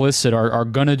I just listed are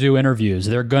going to do interviews.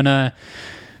 They're going to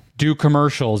do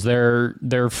commercials. They're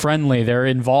friendly. They're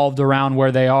involved around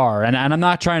where they are. And I'm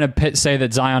not trying to say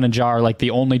that Zion and Ja are like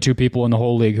the only two people in the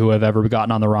whole league who have ever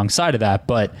gotten on the wrong side of that,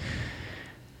 but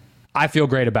I feel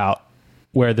great about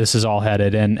where this is all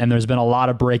headed. And there's been a lot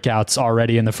of breakouts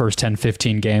already in the first 10,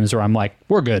 15 games where I'm like,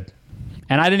 we're good.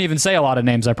 And I didn't even say a lot of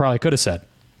names I probably could have said.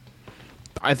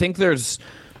 I think there's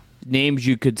names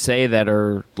you could say that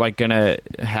are like gonna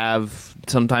have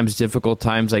sometimes difficult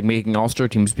times like making all-star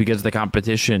teams because the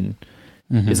competition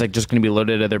is like just gonna be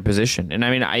loaded at their position. And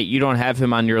I mean, you don't have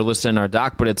him on your list in our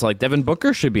doc, but it's like Devin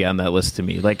Booker should be on that list to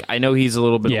me. Like I know he's a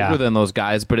little bit older than those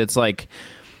guys, but it's like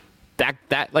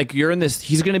that like you're in this.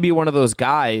 He's gonna be one of those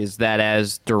guys that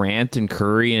as Durant and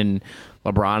Curry and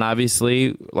LeBron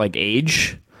obviously like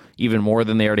age even more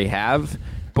than they already have.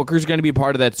 Booker's going to be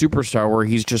part of that superstar where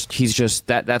he's just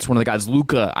that's one of the guys.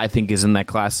 Luka, I think, is in that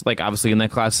class, like obviously in that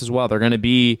class as well. They're going to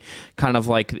be kind of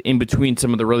like in between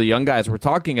some of the really young guys we're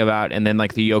talking about, and then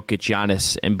like the Jokic,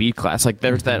 Giannis, Embiid class. Like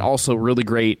there's that also really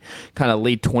great kind of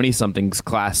late 20-somethings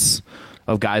class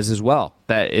of guys as well.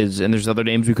 That is, and there's other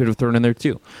names we could have thrown in there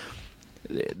too.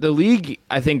 The league,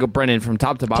 I think, Brennan, from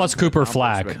top to bottom. Plus Cooper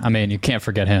Flagg. I mean, you can't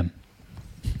forget him.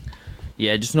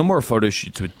 Yeah, just no more photo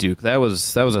shoots with Duke. That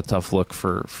was a tough look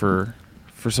for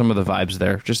some of the vibes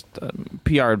there. Just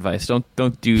PR advice: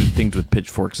 don't do things with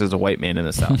pitchforks as a white man in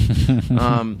the South.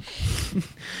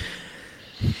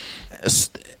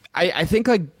 I think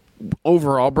like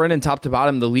overall, Brendan, top to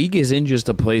bottom, the league is in just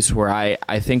a place where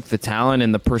I think the talent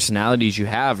and the personalities you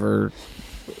have are.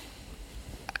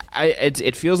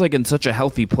 It feels like in such a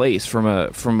healthy place from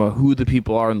a who the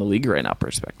people are in the league right now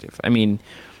perspective. I mean.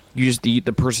 You just the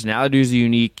personalities are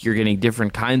unique. You're getting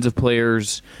different kinds of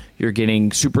players. You're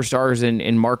getting superstars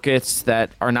in markets that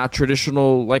are not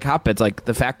traditional like hotbeds. Like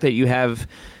the fact that you have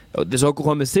this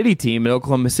Oklahoma City team in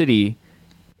Oklahoma City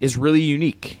is really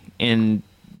unique. And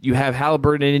you have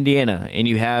Halliburton in Indiana, and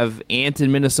you have Ant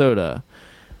in Minnesota.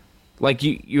 Like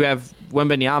you have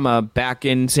Wembanyama back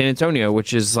in San Antonio,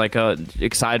 which is like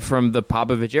aside from the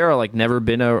Popovich era, like never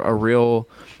been a real.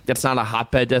 That's not a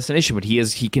hotbed destination, but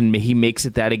he makes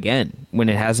it that again when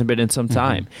it hasn't been in some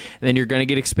time. And then you're going to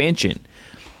get expansion.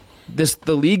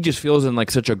 The league just feels in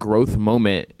like such a growth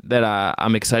moment that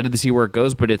I'm excited to see where it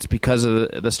goes. But it's because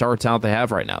of the star talent they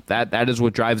have right now. That is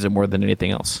what drives it more than anything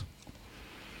else.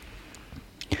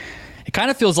 It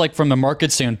kind of feels like from the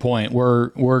market standpoint,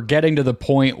 we're getting to the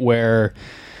point where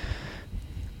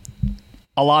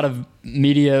a lot of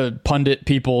media pundit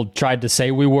people tried to say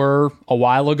we were a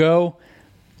while ago.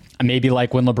 Maybe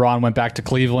like when LeBron went back to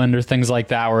Cleveland or things like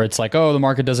that, where it's like, oh, the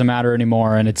market doesn't matter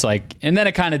anymore. And it's like, and then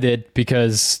it kind of did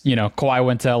because, Kawhi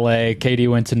went to LA, KD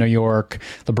went to New York,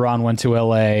 LeBron went to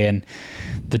LA, and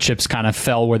the chips kind of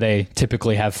fell where they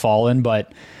typically have fallen.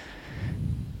 But,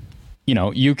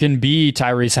 you can be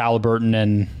Tyrese Halliburton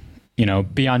and,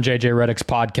 be on JJ Redick's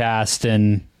podcast,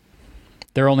 and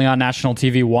they're only on national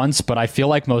TV once, but I feel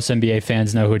like most NBA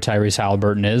fans know who Tyrese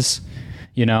Halliburton is.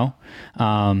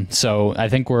 So I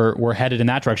think we're headed in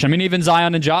that direction. I mean, even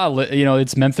Zion and Ja,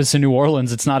 it's Memphis and New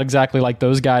Orleans. It's not exactly like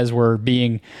those guys were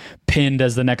being pinned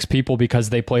as the next people because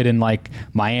they played in like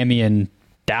Miami and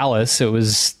Dallas. It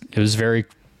was very,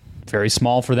 very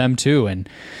small for them too. And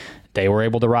they were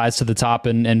able to rise to the top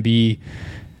and be,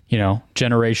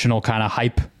 generational kind of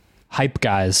hype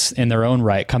guys in their own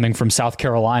right, coming from South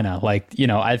Carolina. Like,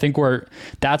 I think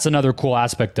that's another cool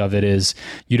aspect of it is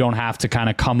you don't have to kind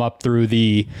of come up through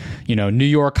the, New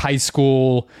York high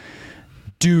school,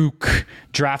 Duke,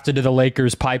 drafted to the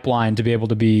Lakers pipeline to be able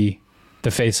to be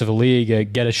the face of a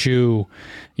league, get a shoe,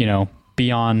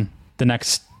 be on the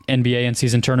next NBA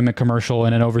in-season tournament commercial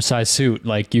in an oversized suit.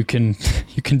 Like you can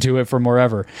do it from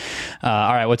wherever.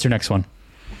 All right, what's your next one?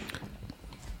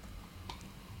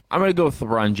 I'm going to go with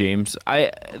LeBron James.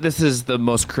 This is the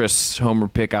most Chris Homer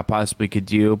pick I possibly could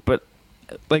do, but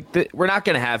like we're not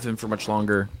going to have him for much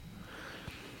longer.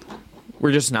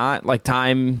 We're just not. Like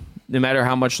time, no matter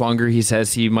how much longer he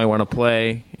says he might want to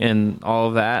play and all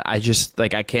of that, I just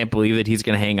like I can't believe that he's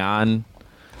going to hang on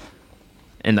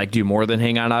and like do more than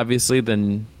hang on, obviously,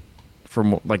 than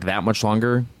for like that much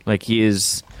longer. Like he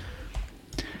is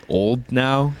old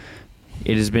now.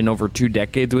 It has been over 2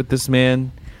 decades with this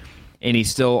man. And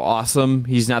he's still awesome.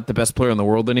 He's not the best player in the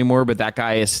world anymore, but that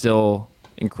guy is still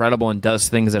incredible and does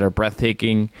things that are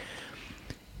breathtaking.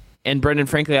 And Brendan,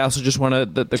 frankly, I also just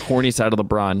want the corny side of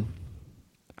LeBron.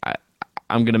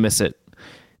 I'm going to miss it.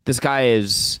 This guy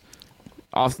is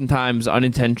oftentimes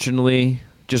unintentionally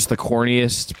just the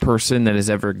corniest person that has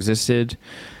ever existed.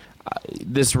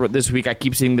 This week, I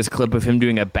keep seeing this clip of him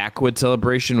doing a backwood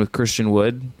celebration with Christian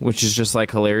Wood, which is just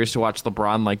like hilarious to watch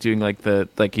LeBron like doing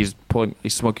like he's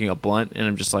smoking a blunt, and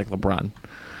I'm just like LeBron.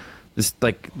 This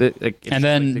and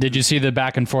then did you see the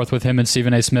back and forth with him and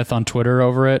Stephen A. Smith on Twitter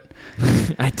over it?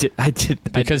 I did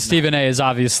because Stephen A. is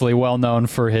obviously well known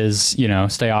for his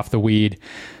stay off the weed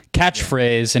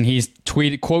catchphrase, and he's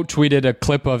tweeted a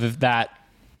clip of that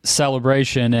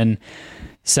celebration and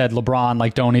said, LeBron,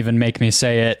 like, don't even make me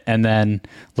say it. And then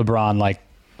LeBron, like,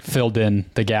 filled in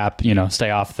the gap, stay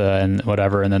off and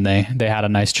whatever, and then they had a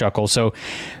nice chuckle. So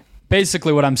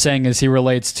basically what I'm saying is he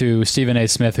relates to Stephen A.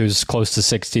 Smith, who's close to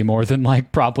 60, more than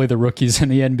like probably the rookies in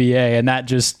the NBA, and that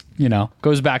just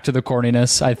goes back to the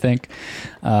corniness, I think,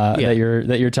 that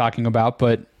you're talking about.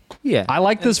 But yeah, I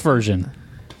like this version.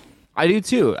 I do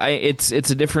too. It's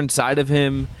a different side of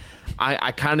him.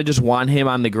 I kind of just want him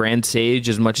on the grand stage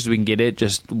as much as we can get it,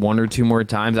 just one or two more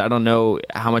times. I don't know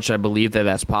how much I believe that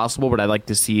that's possible, but I'd like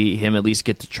to see him at least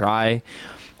get to try.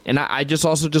 And I just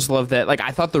also just love that. Like, I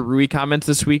thought the Rui comments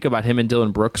this week about him and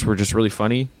Dylan Brooks were just really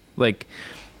funny. Like,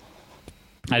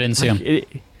 I didn't see him.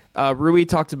 Rui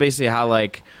talked to basically how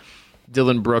like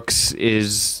Dylan Brooks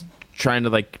is trying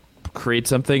to like create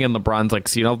something, and LeBron's like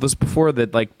seen all this before.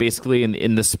 That like basically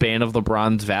in the span of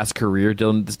LeBron's vast career,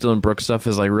 this Dylan Brooks stuff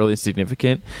is like really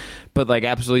significant. But like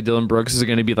absolutely, Dylan Brooks is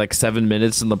going to be like 7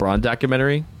 minutes in LeBron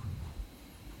documentary.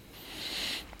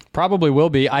 Probably will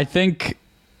be. I think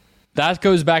that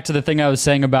goes back to the thing I was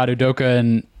saying about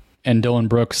Udoka and Dylan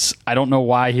Brooks. I don't know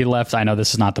why he left. I know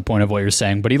this is not the point of what you're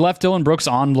saying, but he left Dylan Brooks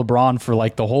on LeBron for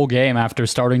like the whole game after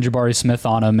starting Jabari Smith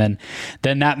on him. And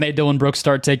then that made Dylan Brooks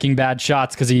start taking bad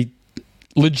shots because he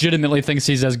legitimately thinks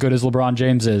he's as good as LeBron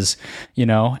James is,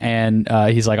 and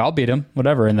he's like, I'll beat him,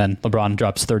 whatever. And then LeBron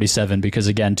drops 37 because,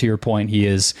 again, to your point, he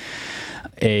is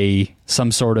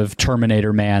some sort of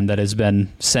Terminator man that has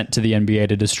been sent to the NBA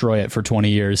to destroy it for 20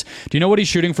 years. Do you know what he's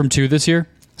shooting from 2 this year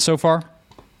so far?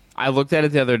 I looked at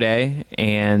it the other day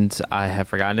and I have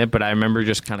forgotten it, but I remember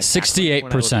just kind of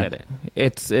 68%.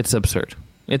 It's absurd.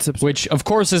 It's absurd. Which, of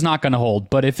course, is not going to hold.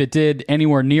 But if it did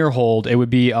anywhere near hold, it would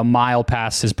be a mile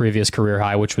past his previous career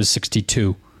high, which was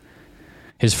 62.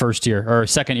 His first year or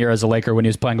second year as a Laker when he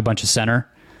was playing a bunch of center.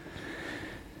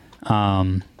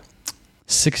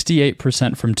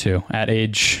 68% from 2 at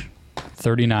age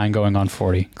 39 going on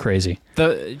 40. Crazy.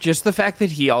 Just the fact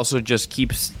that he also just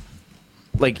keeps,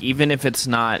 like, even if it's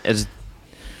not as,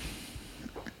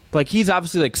 like, he's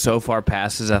obviously like so far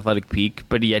past his athletic peak,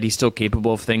 but yet he's still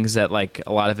capable of things that like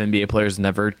a lot of NBA players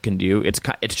never can do.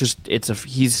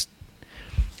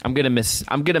 I'm gonna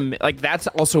like, that's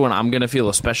also when I'm gonna feel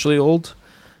especially old.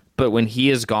 But when he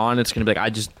is gone, it's gonna be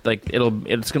like,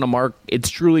 it's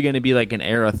truly gonna be like an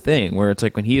era thing where it's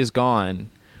like when he is gone,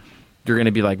 you're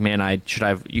gonna be like, man,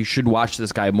 you should watch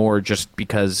this guy more just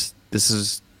because this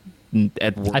is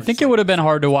at worst. I think it would have been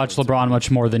hard to watch LeBron much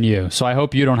more than you, so I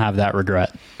hope you don't have that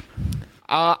regret.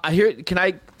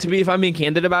 If I'm being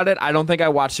candid about it, I don't think I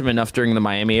watched him enough during the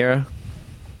Miami era.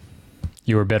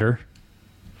 You were bitter?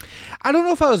 I don't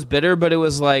know if I was bitter, but it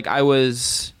was like I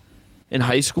was in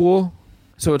high school.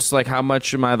 So it's like, how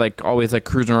much am I like always like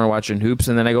cruising around watching hoops?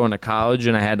 And then I go into college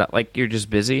and I had like, you're just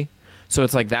busy. So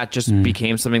it's like that just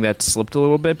became something that slipped a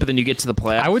little bit. But then you get to the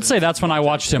playoffs. I would say that's when I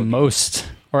watched him most.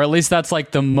 Or at least that's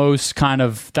like the most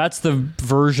that's the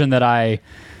version that I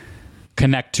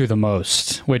connect to the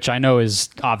most, which I know is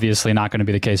obviously not going to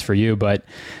be the case for you. But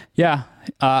yeah,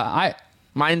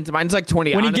 mine's like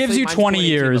 20. When honestly, he gives you 20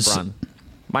 years.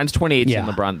 Mine's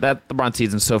 2018 LeBron. That LeBron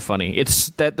season's so funny. It's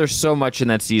that there's so much in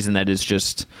that season that is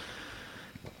just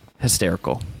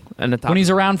hysterical. And when he's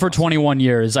around for 21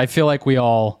 years, I feel like we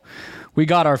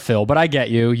got our fill. But I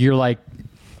get you. You're like,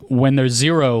 when there's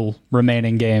 0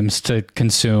 remaining games to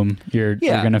consume, you're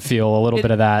going to feel a little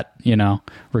bit of that,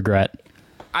 regret.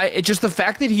 It's just the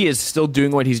fact that he is still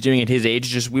doing what he's doing at his age.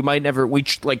 Just we might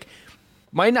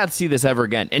not see this ever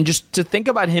again. And just to think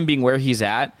about him being where he's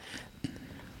at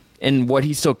and what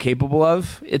he's still capable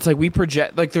of, it's like we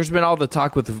project. Like there's been all the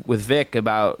talk with Vic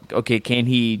about, okay,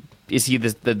 is he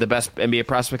the best NBA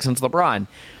prospect since LeBron?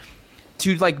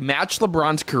 To like match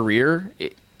LeBron's career,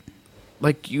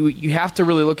 like you have to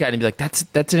really look at it and be like,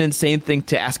 that's an insane thing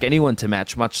to ask anyone to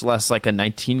match, much less like a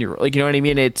 19-year-old. Like, you know what I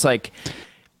mean? It's like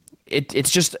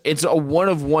it's a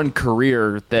one-of-one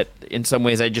career that in some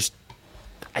ways I just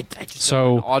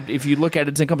so if you look at it,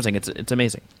 it's encompassing. It's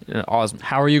amazing, awesome.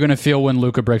 How are you going to feel when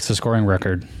Luka breaks the scoring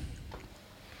record?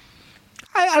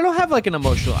 I don't have like an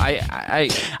emotional.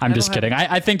 I'm just kidding.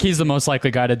 I think he's the most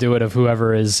likely guy to do it of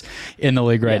whoever is in the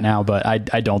league right now, but I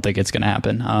don't think it's going to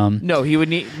happen. No, he would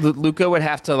need Luka would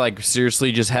have to like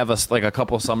seriously just have us like a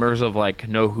couple summers of like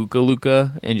no hookah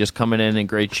Luka and just coming in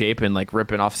great shape and like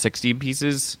ripping off 60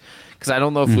 pieces, because I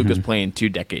don't know if Luka's playing 2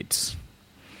 decades.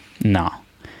 No,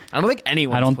 I don't think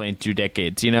anyone's playing 2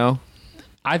 decades.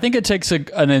 I think it takes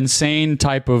an insane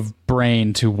type of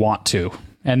brain to want to.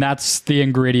 And that's the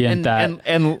ingredient that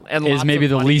is maybe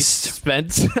the least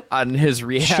spent on his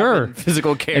rehab and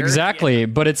physical care. Exactly. Yeah.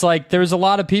 But it's like there's a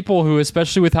lot of people who,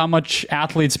 especially with how much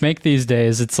athletes make these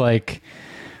days, it's like,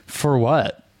 for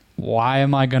what? Why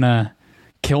am I going to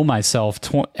kill myself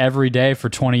every day for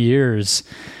 20 years.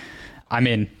 I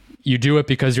mean, you do it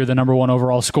because you're the number one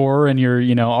overall scorer and you're,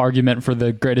 argument for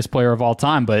the greatest player of all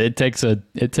time. But it takes a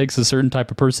certain type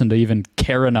of person to even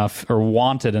care enough or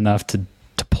want it enough to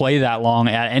play that long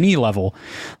at any level,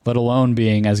 let alone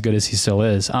being as good as he still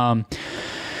is. All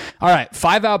right,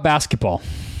 5-out basketball.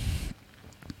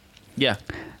 Yeah.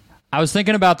 I was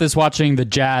thinking about this watching the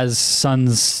Jazz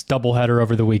Suns doubleheader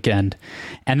over the weekend.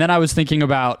 And then I was thinking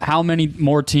about how many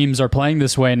more teams are playing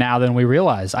this way now than we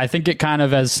realize. I think it kind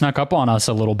of has snuck up on us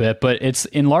a little bit, but it's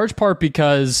in large part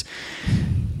because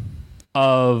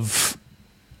of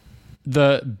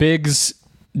the bigs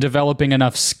developing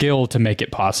enough skill to make it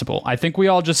possible. I think we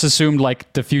all just assumed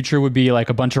like the future would be like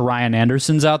a bunch of Ryan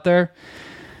Andersons out there,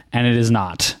 and it is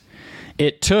not.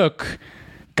 It took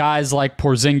guys like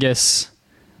Porzingis,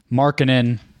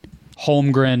 Markkanen,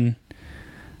 Holmgren,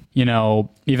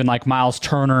 even like Miles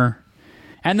Turner.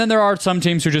 And then there are some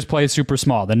teams who just play super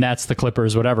small, the Nets, the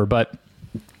Clippers, whatever. But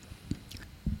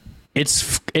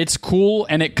it's cool,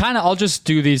 and it kind of, I'll just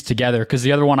do these together because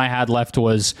the other one I had left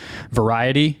was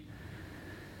variety.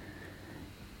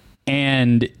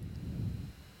 And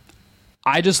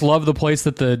I just love the place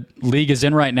that the league is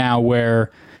in right now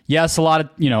where, yes, a lot of,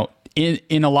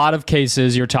 in a lot of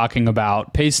cases, you're talking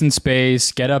about pace and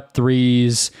space, get up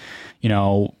threes,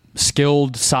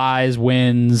 skilled size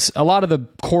wins. A lot of the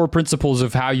core principles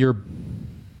of how you're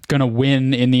going to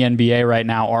win in the NBA right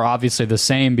now are obviously the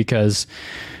same because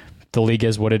the league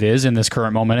is what it is in this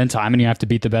current moment in time, and you have to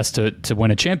beat the best to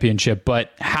win a championship.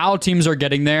 But how teams are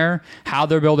getting there, how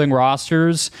they're building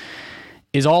rosters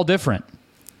is all different.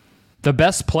 The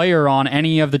best player on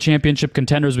any of the championship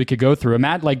contenders we could go through.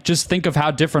 Just think of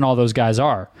how different all those guys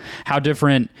are. How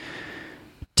different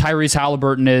Tyrese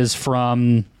Halliburton is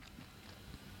from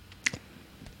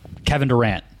Kevin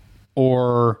Durant,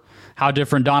 or how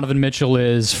different Donovan Mitchell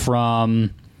is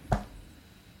from,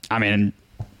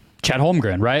 Chet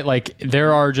Holmgren, right? Like,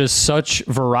 there are just such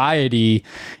variety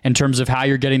in terms of how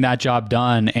you're getting that job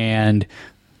done, and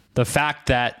the fact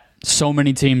that so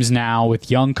many teams now,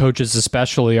 with young coaches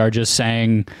especially, are just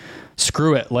saying,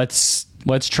 screw it, let's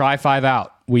try 5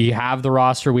 out. We have the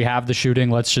roster, we have the shooting,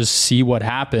 let's just see what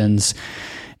happens,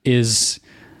 is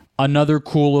another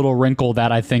cool little wrinkle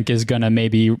that I think is going to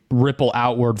maybe ripple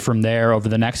outward from there over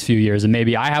the next few years. And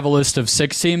maybe I have a list of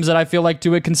 6 teams that I feel like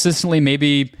do it consistently.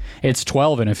 Maybe it's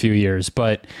 12 in a few years,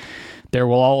 but there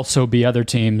will also be other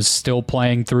teams still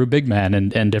playing through big men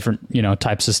and different,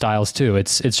 types of styles too.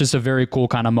 It's just a very cool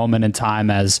kind of moment in time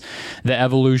as the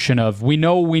evolution of, we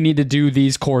know we need to do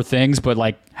these core things, but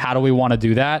like, how do we want to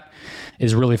do that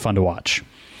is really fun to watch.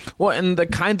 Well, and the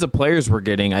kinds of players we're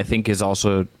getting, I think, is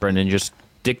also, Brendan, just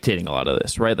dictating a lot of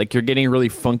this, right? Like, you're getting really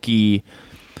funky,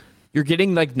 you're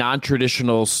getting like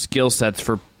non-traditional skill sets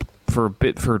for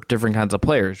different kinds of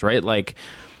players, right? Like,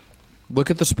 look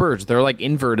at the Spurs. They're like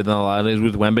inverted in a lot of ways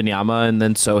with Wembanyama and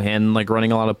then Sohan like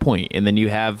running a lot of point. And then you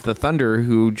have the Thunder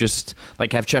who just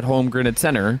like have Chet Holmgren at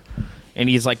center, and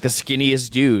he's like the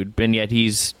skinniest dude, and yet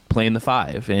he's playing the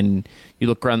 5. And you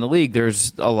look around the league,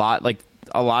 there's a lot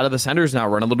of the centers now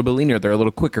run a little bit leaner. They're a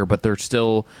little quicker, but they're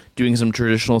still doing some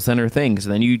traditional center things.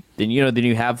 And then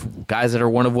you have guys that are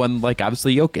one of one, like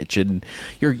obviously Jokic, and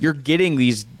you're getting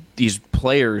these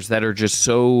players that are just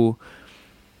so.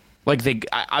 Like,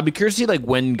 I'd be curious to see like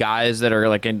when guys that are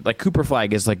like Cooper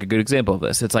Flag is like a good example of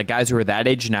this. It's like guys who are that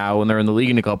age now and they're in the league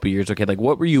in a couple of years. Okay, like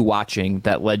what were you watching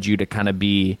that led you to kind of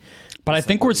be? But I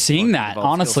think we're seeing that,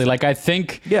 honestly. Like, I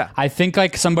think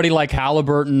like somebody like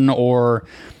Halliburton, or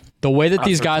the way that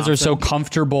these guys are so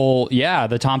comfortable. Yeah,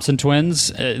 the Thompson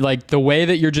twins, like the way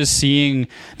that you're just seeing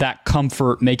that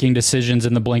comfort making decisions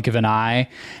in the blink of an eye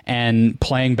and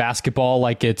playing basketball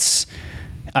like it's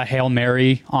a Hail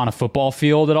Mary on a football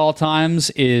field at all times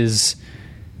is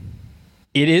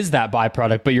that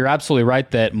byproduct. But you're absolutely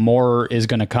right that more is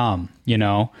going to come,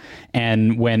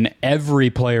 and when every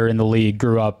player in the league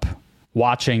grew up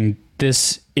watching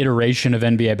this iteration of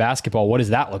NBA basketball, what does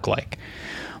that look like?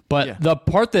 But the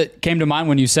part that came to mind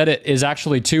when you said it is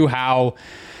actually too how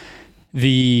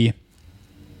the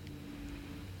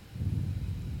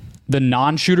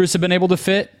non-shooters have been able to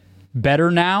fit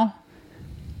better now.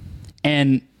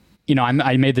 And,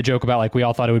 I made the joke about like we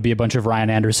all thought it would be a bunch of Ryan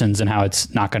Andersons and how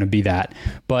it's not going to be that.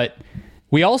 But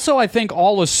we also, I think,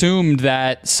 all assumed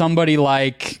that somebody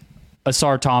like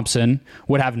Asar Thompson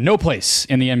would have no place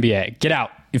in the NBA. Get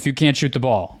out. If you can't shoot the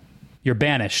ball, you're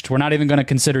banished. We're not even going to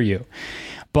consider you.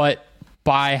 But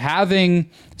by having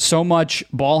so much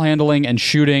ball handling and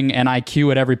shooting and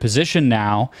IQ at every position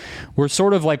now, we're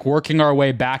sort of like working our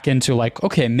way back into like,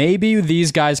 okay, maybe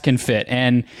these guys can fit.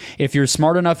 And if you're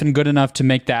smart enough and good enough to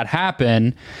make that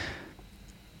happen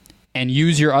and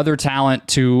use your other talent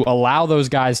to allow those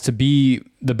guys to be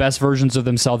the best versions of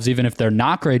themselves, even if they're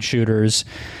not great shooters,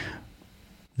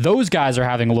 those guys are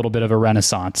having a little bit of a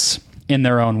renaissance in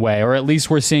their own way, or at least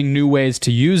we're seeing new ways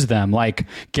to use them, like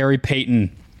Gary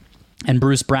Payton and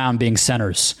Bruce Brown being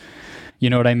centers. You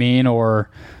know what I mean? Or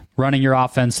running your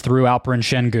offense through Alperen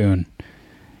Şengün.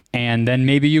 And then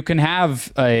maybe you can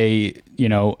have a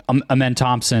Amen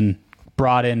Thompson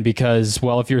brought in because,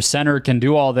 well, if your center can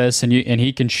do all this and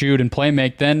he can shoot and play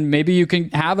make, then maybe you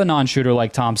can have a non-shooter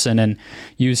like Thompson and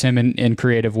use him in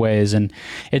creative ways. And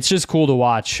it's just cool to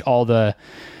watch all the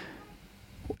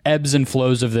ebbs and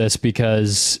flows of this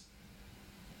because,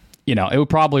 it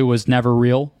probably was never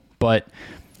real, but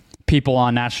people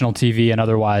on national TV and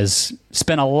otherwise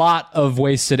spent a lot of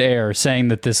wasted air saying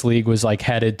that this league was like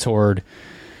headed toward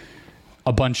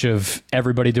a bunch of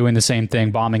everybody doing the same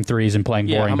thing, bombing threes and playing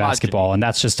boring basketball, and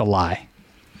that's just a lie.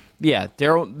 Yeah,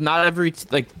 not every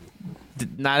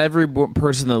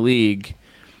person in the league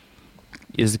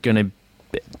is going to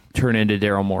turn into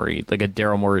Daryl Morey, like a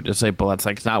Daryl Morey disciple. That's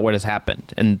like not what has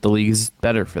happened, and the league is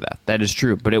better for that. That is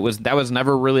true, but that was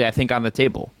never really, I think, on the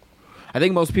table. I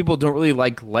think most people don't really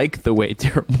like the way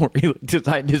Daryl Morey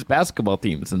designed his basketball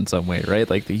teams in some way, right?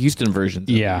 Like the Houston versions.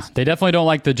 Yeah, they definitely don't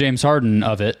like the James Harden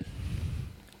of it.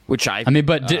 Which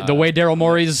the way Daryl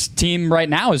Morey's team right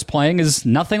now is playing is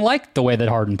nothing like the way that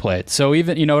Harden played. So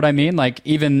even, you know what I mean? Like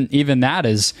even that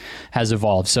has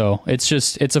evolved. So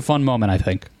it's a fun moment, I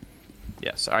think.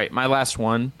 Yes. All right. My last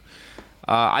one.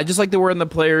 I just like that we're in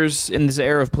this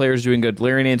era of players doing good.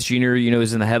 Larry Nance Jr.,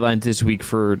 is in the headlines this week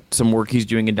for some work he's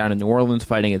doing down in New Orleans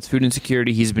fighting against food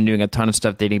insecurity. He's been doing a ton of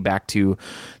stuff dating back to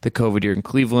the COVID year in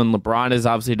Cleveland. LeBron has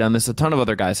obviously done this. A ton of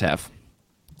other guys have.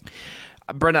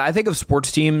 Brendan, I think of sports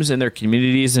teams and their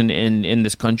communities in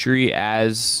this country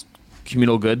as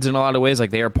communal goods in a lot of ways.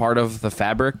 Like they are part of the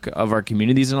fabric of our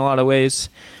communities in a lot of ways.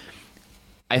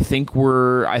 I think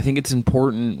it's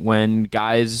important when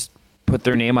guys put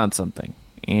their name on something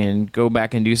and go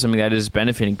back and do something that is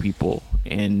benefiting people.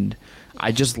 And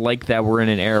I just like that we're in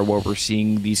an era where we're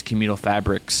seeing these communal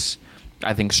fabrics,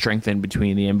 I think, strengthen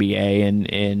between the NBA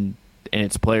and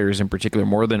its players in particular,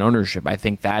 more than ownership. I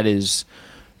think that is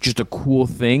just a cool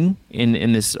thing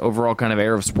in this overall kind of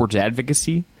era of sports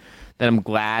advocacy that I'm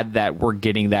glad that we're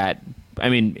getting that. I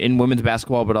mean, in women's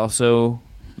basketball, but also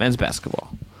men's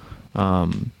basketball.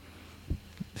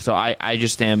 So I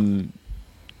just am.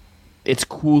 It's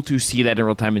cool to see that in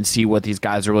real time and see what these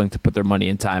guys are willing to put their money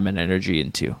and time and energy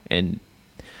into. And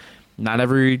not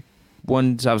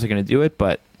everyone's obviously going to do it,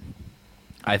 but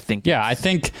I think. Yeah, I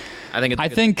think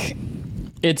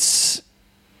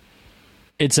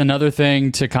it's another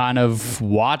thing to kind of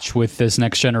watch with this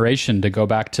next generation, to go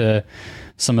back to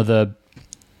some of the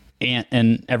Ant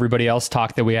and everybody else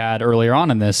talk that we had earlier on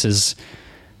in this, is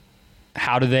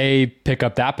how do they pick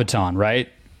up that baton, right?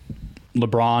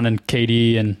 LeBron and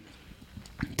KD and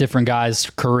different guys,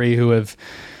 Curry, who have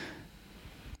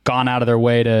gone out of their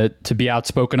way to be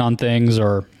outspoken on things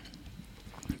or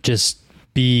just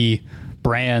be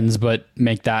brands, but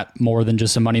make that more than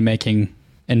just a money-making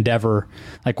endeavor.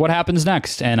 Like, what happens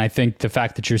next? And I think the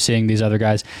fact that you're seeing these other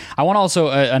guys. I want also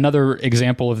another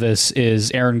example of this is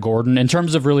Aaron Gordon. In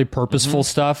terms of really purposeful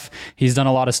stuff, he's done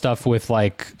a lot of stuff with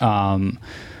like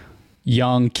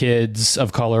young kids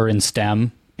of color in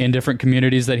STEM in different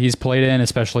communities that he's played in,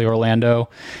 especially Orlando.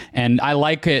 And I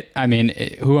like it. I mean,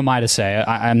 who am I to say?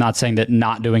 I'm not saying that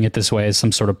not doing it this way is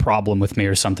some sort of problem with me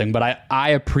or something, but I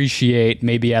appreciate,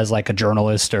 maybe as like a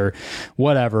journalist or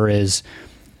whatever, is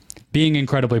being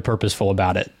incredibly purposeful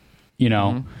about it.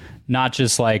 Not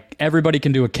just like everybody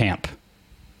can do a camp.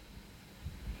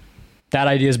 That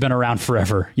idea has been around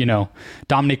forever.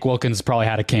 Dominique Wilkins probably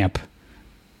had a camp.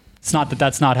 It's not that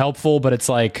that's not helpful, but it's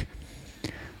like,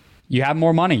 you have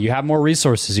more money, you have more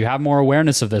resources, you have more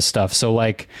awareness of this stuff. So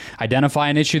like, identify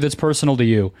an issue that's personal to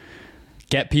you.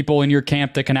 Get people in your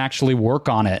camp that can actually work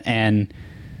on it and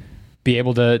be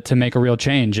able to make a real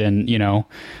change. And,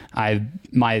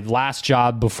 my last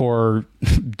job before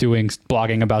doing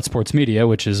blogging about sports media,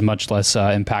 which is much less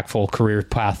impactful career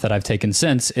path that I've taken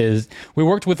since, is we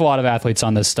worked with a lot of athletes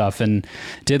on this stuff and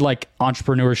did like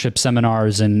entrepreneurship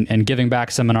seminars and giving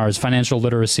back seminars, financial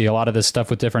literacy, a lot of this stuff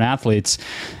with different athletes.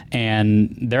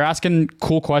 And they're asking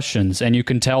cool questions, and you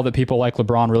can tell that people like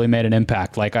LeBron really made an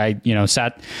impact. Like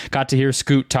got to hear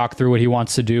Scoot talk through what he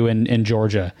wants to do in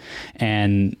Georgia.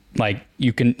 And like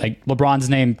you can, like LeBron's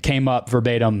name came up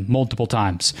verbatim multiple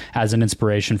times as an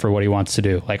inspiration for what he wants to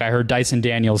do. Like I heard Dyson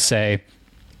Daniels say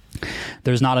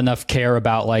there's not enough care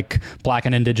about like Black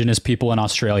and Indigenous people in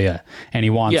Australia, and he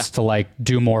wants to like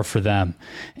do more for them.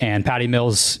 And Patty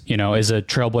Mills, you know, is a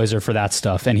trailblazer for that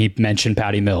stuff. And he mentioned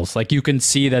Patty Mills. Like you can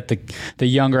see that the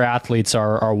younger athletes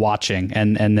are watching,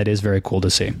 and that is very cool to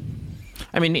see.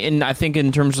 I mean, and I think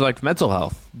in terms of like mental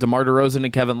health, DeMar DeRozan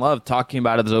and Kevin Love talking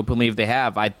about it as openly as they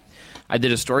have. I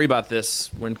did a story about this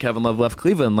when Kevin Love left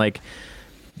Cleveland. Like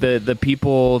the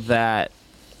people that,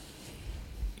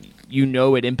 you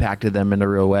know, it impacted them in a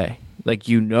real way. Like,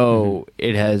 you know,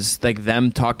 it has, like,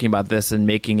 them talking about this and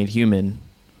making it human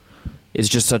is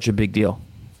just such a big deal.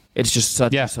 It's just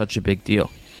such a big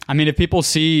deal. I mean, if people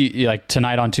see, like,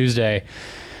 tonight on Tuesday,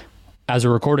 as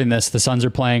we're recording this, the Suns are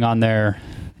playing on their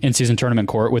in-season tournament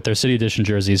court with their City Edition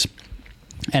jerseys,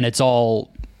 and it's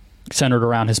all centered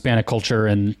around Hispanic culture,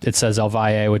 and it says El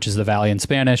Valle, which is the Valley in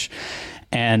Spanish.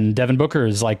 And Devin Booker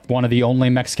is like one of the only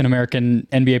Mexican-American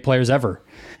NBA players ever.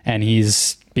 And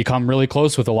he's become really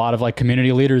close with a lot of like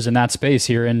community leaders in that space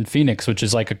here in Phoenix, which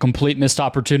is like a complete missed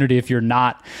opportunity if you're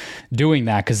not doing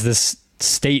that, because this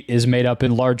state is made up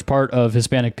in large part of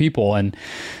Hispanic people. And,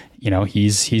 you know,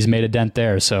 he's made a dent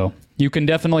there. So you can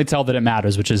definitely tell that it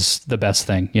matters, which is the best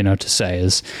thing, you know, to say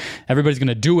is everybody's going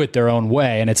to do it their own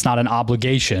way. And it's not an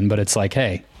obligation, but it's like,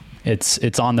 hey,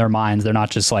 it's on their minds. They're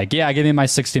not just like, yeah, give me my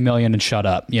 $60 million and shut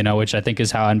up, you know, which I think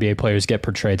is how NBA players get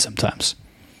portrayed sometimes.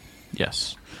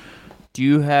 Yes. Do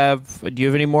you have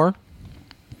any more?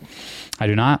 I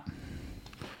do not.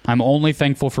 I'm only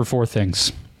thankful for 4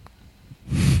 things.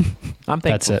 I'm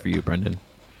thankful for you, Brendan.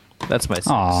 That's my sense.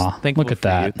 Aw, thankful look at for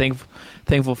that. You.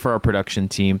 Thankful for our production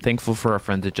team. Thankful for our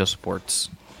friends at Just Sports.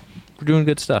 We're doing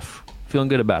good stuff. Feeling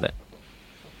good about it.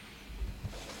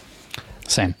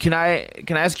 Same. Can I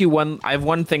ask you one? I have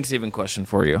one Thanksgiving question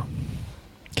for you.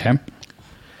 Okay.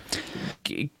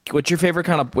 What's your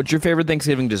favorite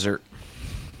Thanksgiving dessert?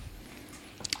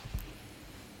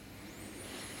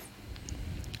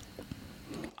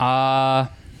 I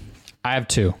have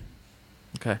 2.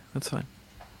 Okay, that's fine.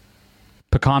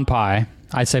 Pecan pie.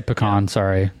 I say pecan,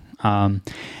 sorry. And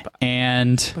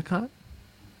Pecan?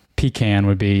 Pecan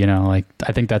would be, you know, like,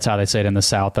 I think that's how they say it in the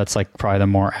South. That's like probably the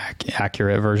more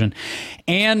accurate version.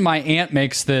 And my aunt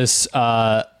makes this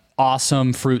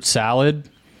awesome fruit salad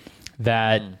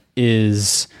that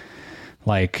is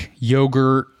like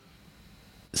yogurt.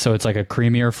 So it's like a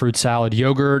creamier fruit salad,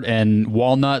 yogurt and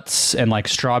walnuts and like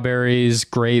strawberries,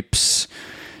 grapes.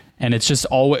 And it's just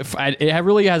always, it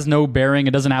really has no bearing.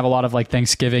 It doesn't have a lot of like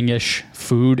Thanksgiving-ish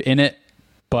food in it,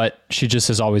 but she just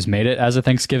has always made it as a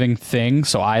Thanksgiving thing.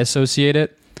 So I associate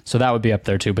it. So that would be up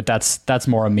there too, but that's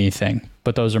more a me thing.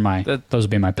 But those would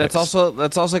be my picks.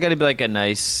 That's also got to be like a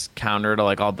nice counter to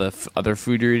like all the other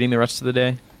food you're eating the rest of the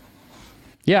day.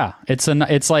 Yeah, it's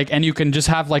like, and you can just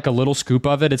have like a little scoop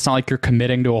of it. It's not like you're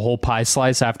committing to a whole pie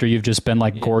slice after you've just been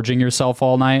like gorging yourself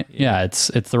all night. Yeah, it's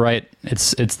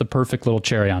the perfect little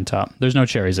cherry on top. There's no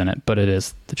cherries in it, but it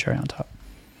is the cherry on top.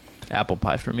 Apple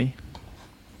pie for me.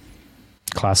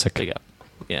 Classic.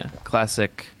 Yeah,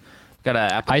 classic. Got a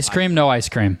apple ice pie. cream, no ice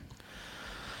cream.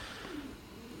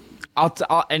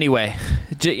 I'll anyway.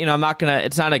 You know, I'm not gonna.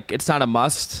 It's not a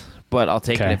must, but I'll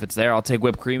take it if it's there. I'll take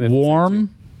whipped cream. If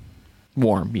Warm.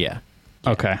 Warm, yeah.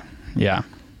 Okay, yeah,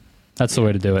 that's the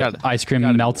way to do it. Ice cream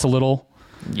melts a little.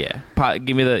 Yeah,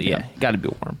 give me the Got to be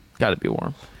warm. Got to be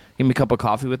warm. Give me a cup of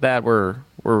coffee with that. We're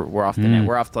off the nap.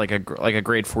 We're off to like a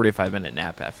great 45-minute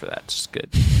nap after that. It's just good.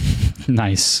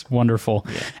 Nice, wonderful.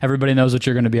 Yeah. Everybody knows what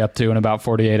you're going to be up to in about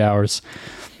 48 hours.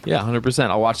 Yeah, 100%.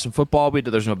 I'll watch some football.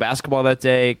 There's no basketball that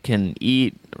day. Can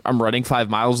eat. I'm running 5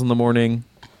 miles in the morning.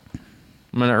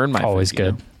 I'm gonna earn my. Always food,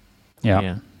 good. You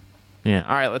know? Yeah.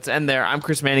 All right, let's end there. I'm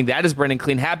Chris Manning. That is Brendan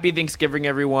Clean. Happy Thanksgiving,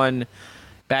 everyone.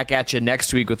 Back at you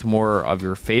next week with more of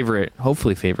your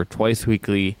hopefully favorite, twice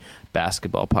weekly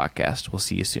basketball podcast. We'll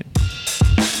see you soon.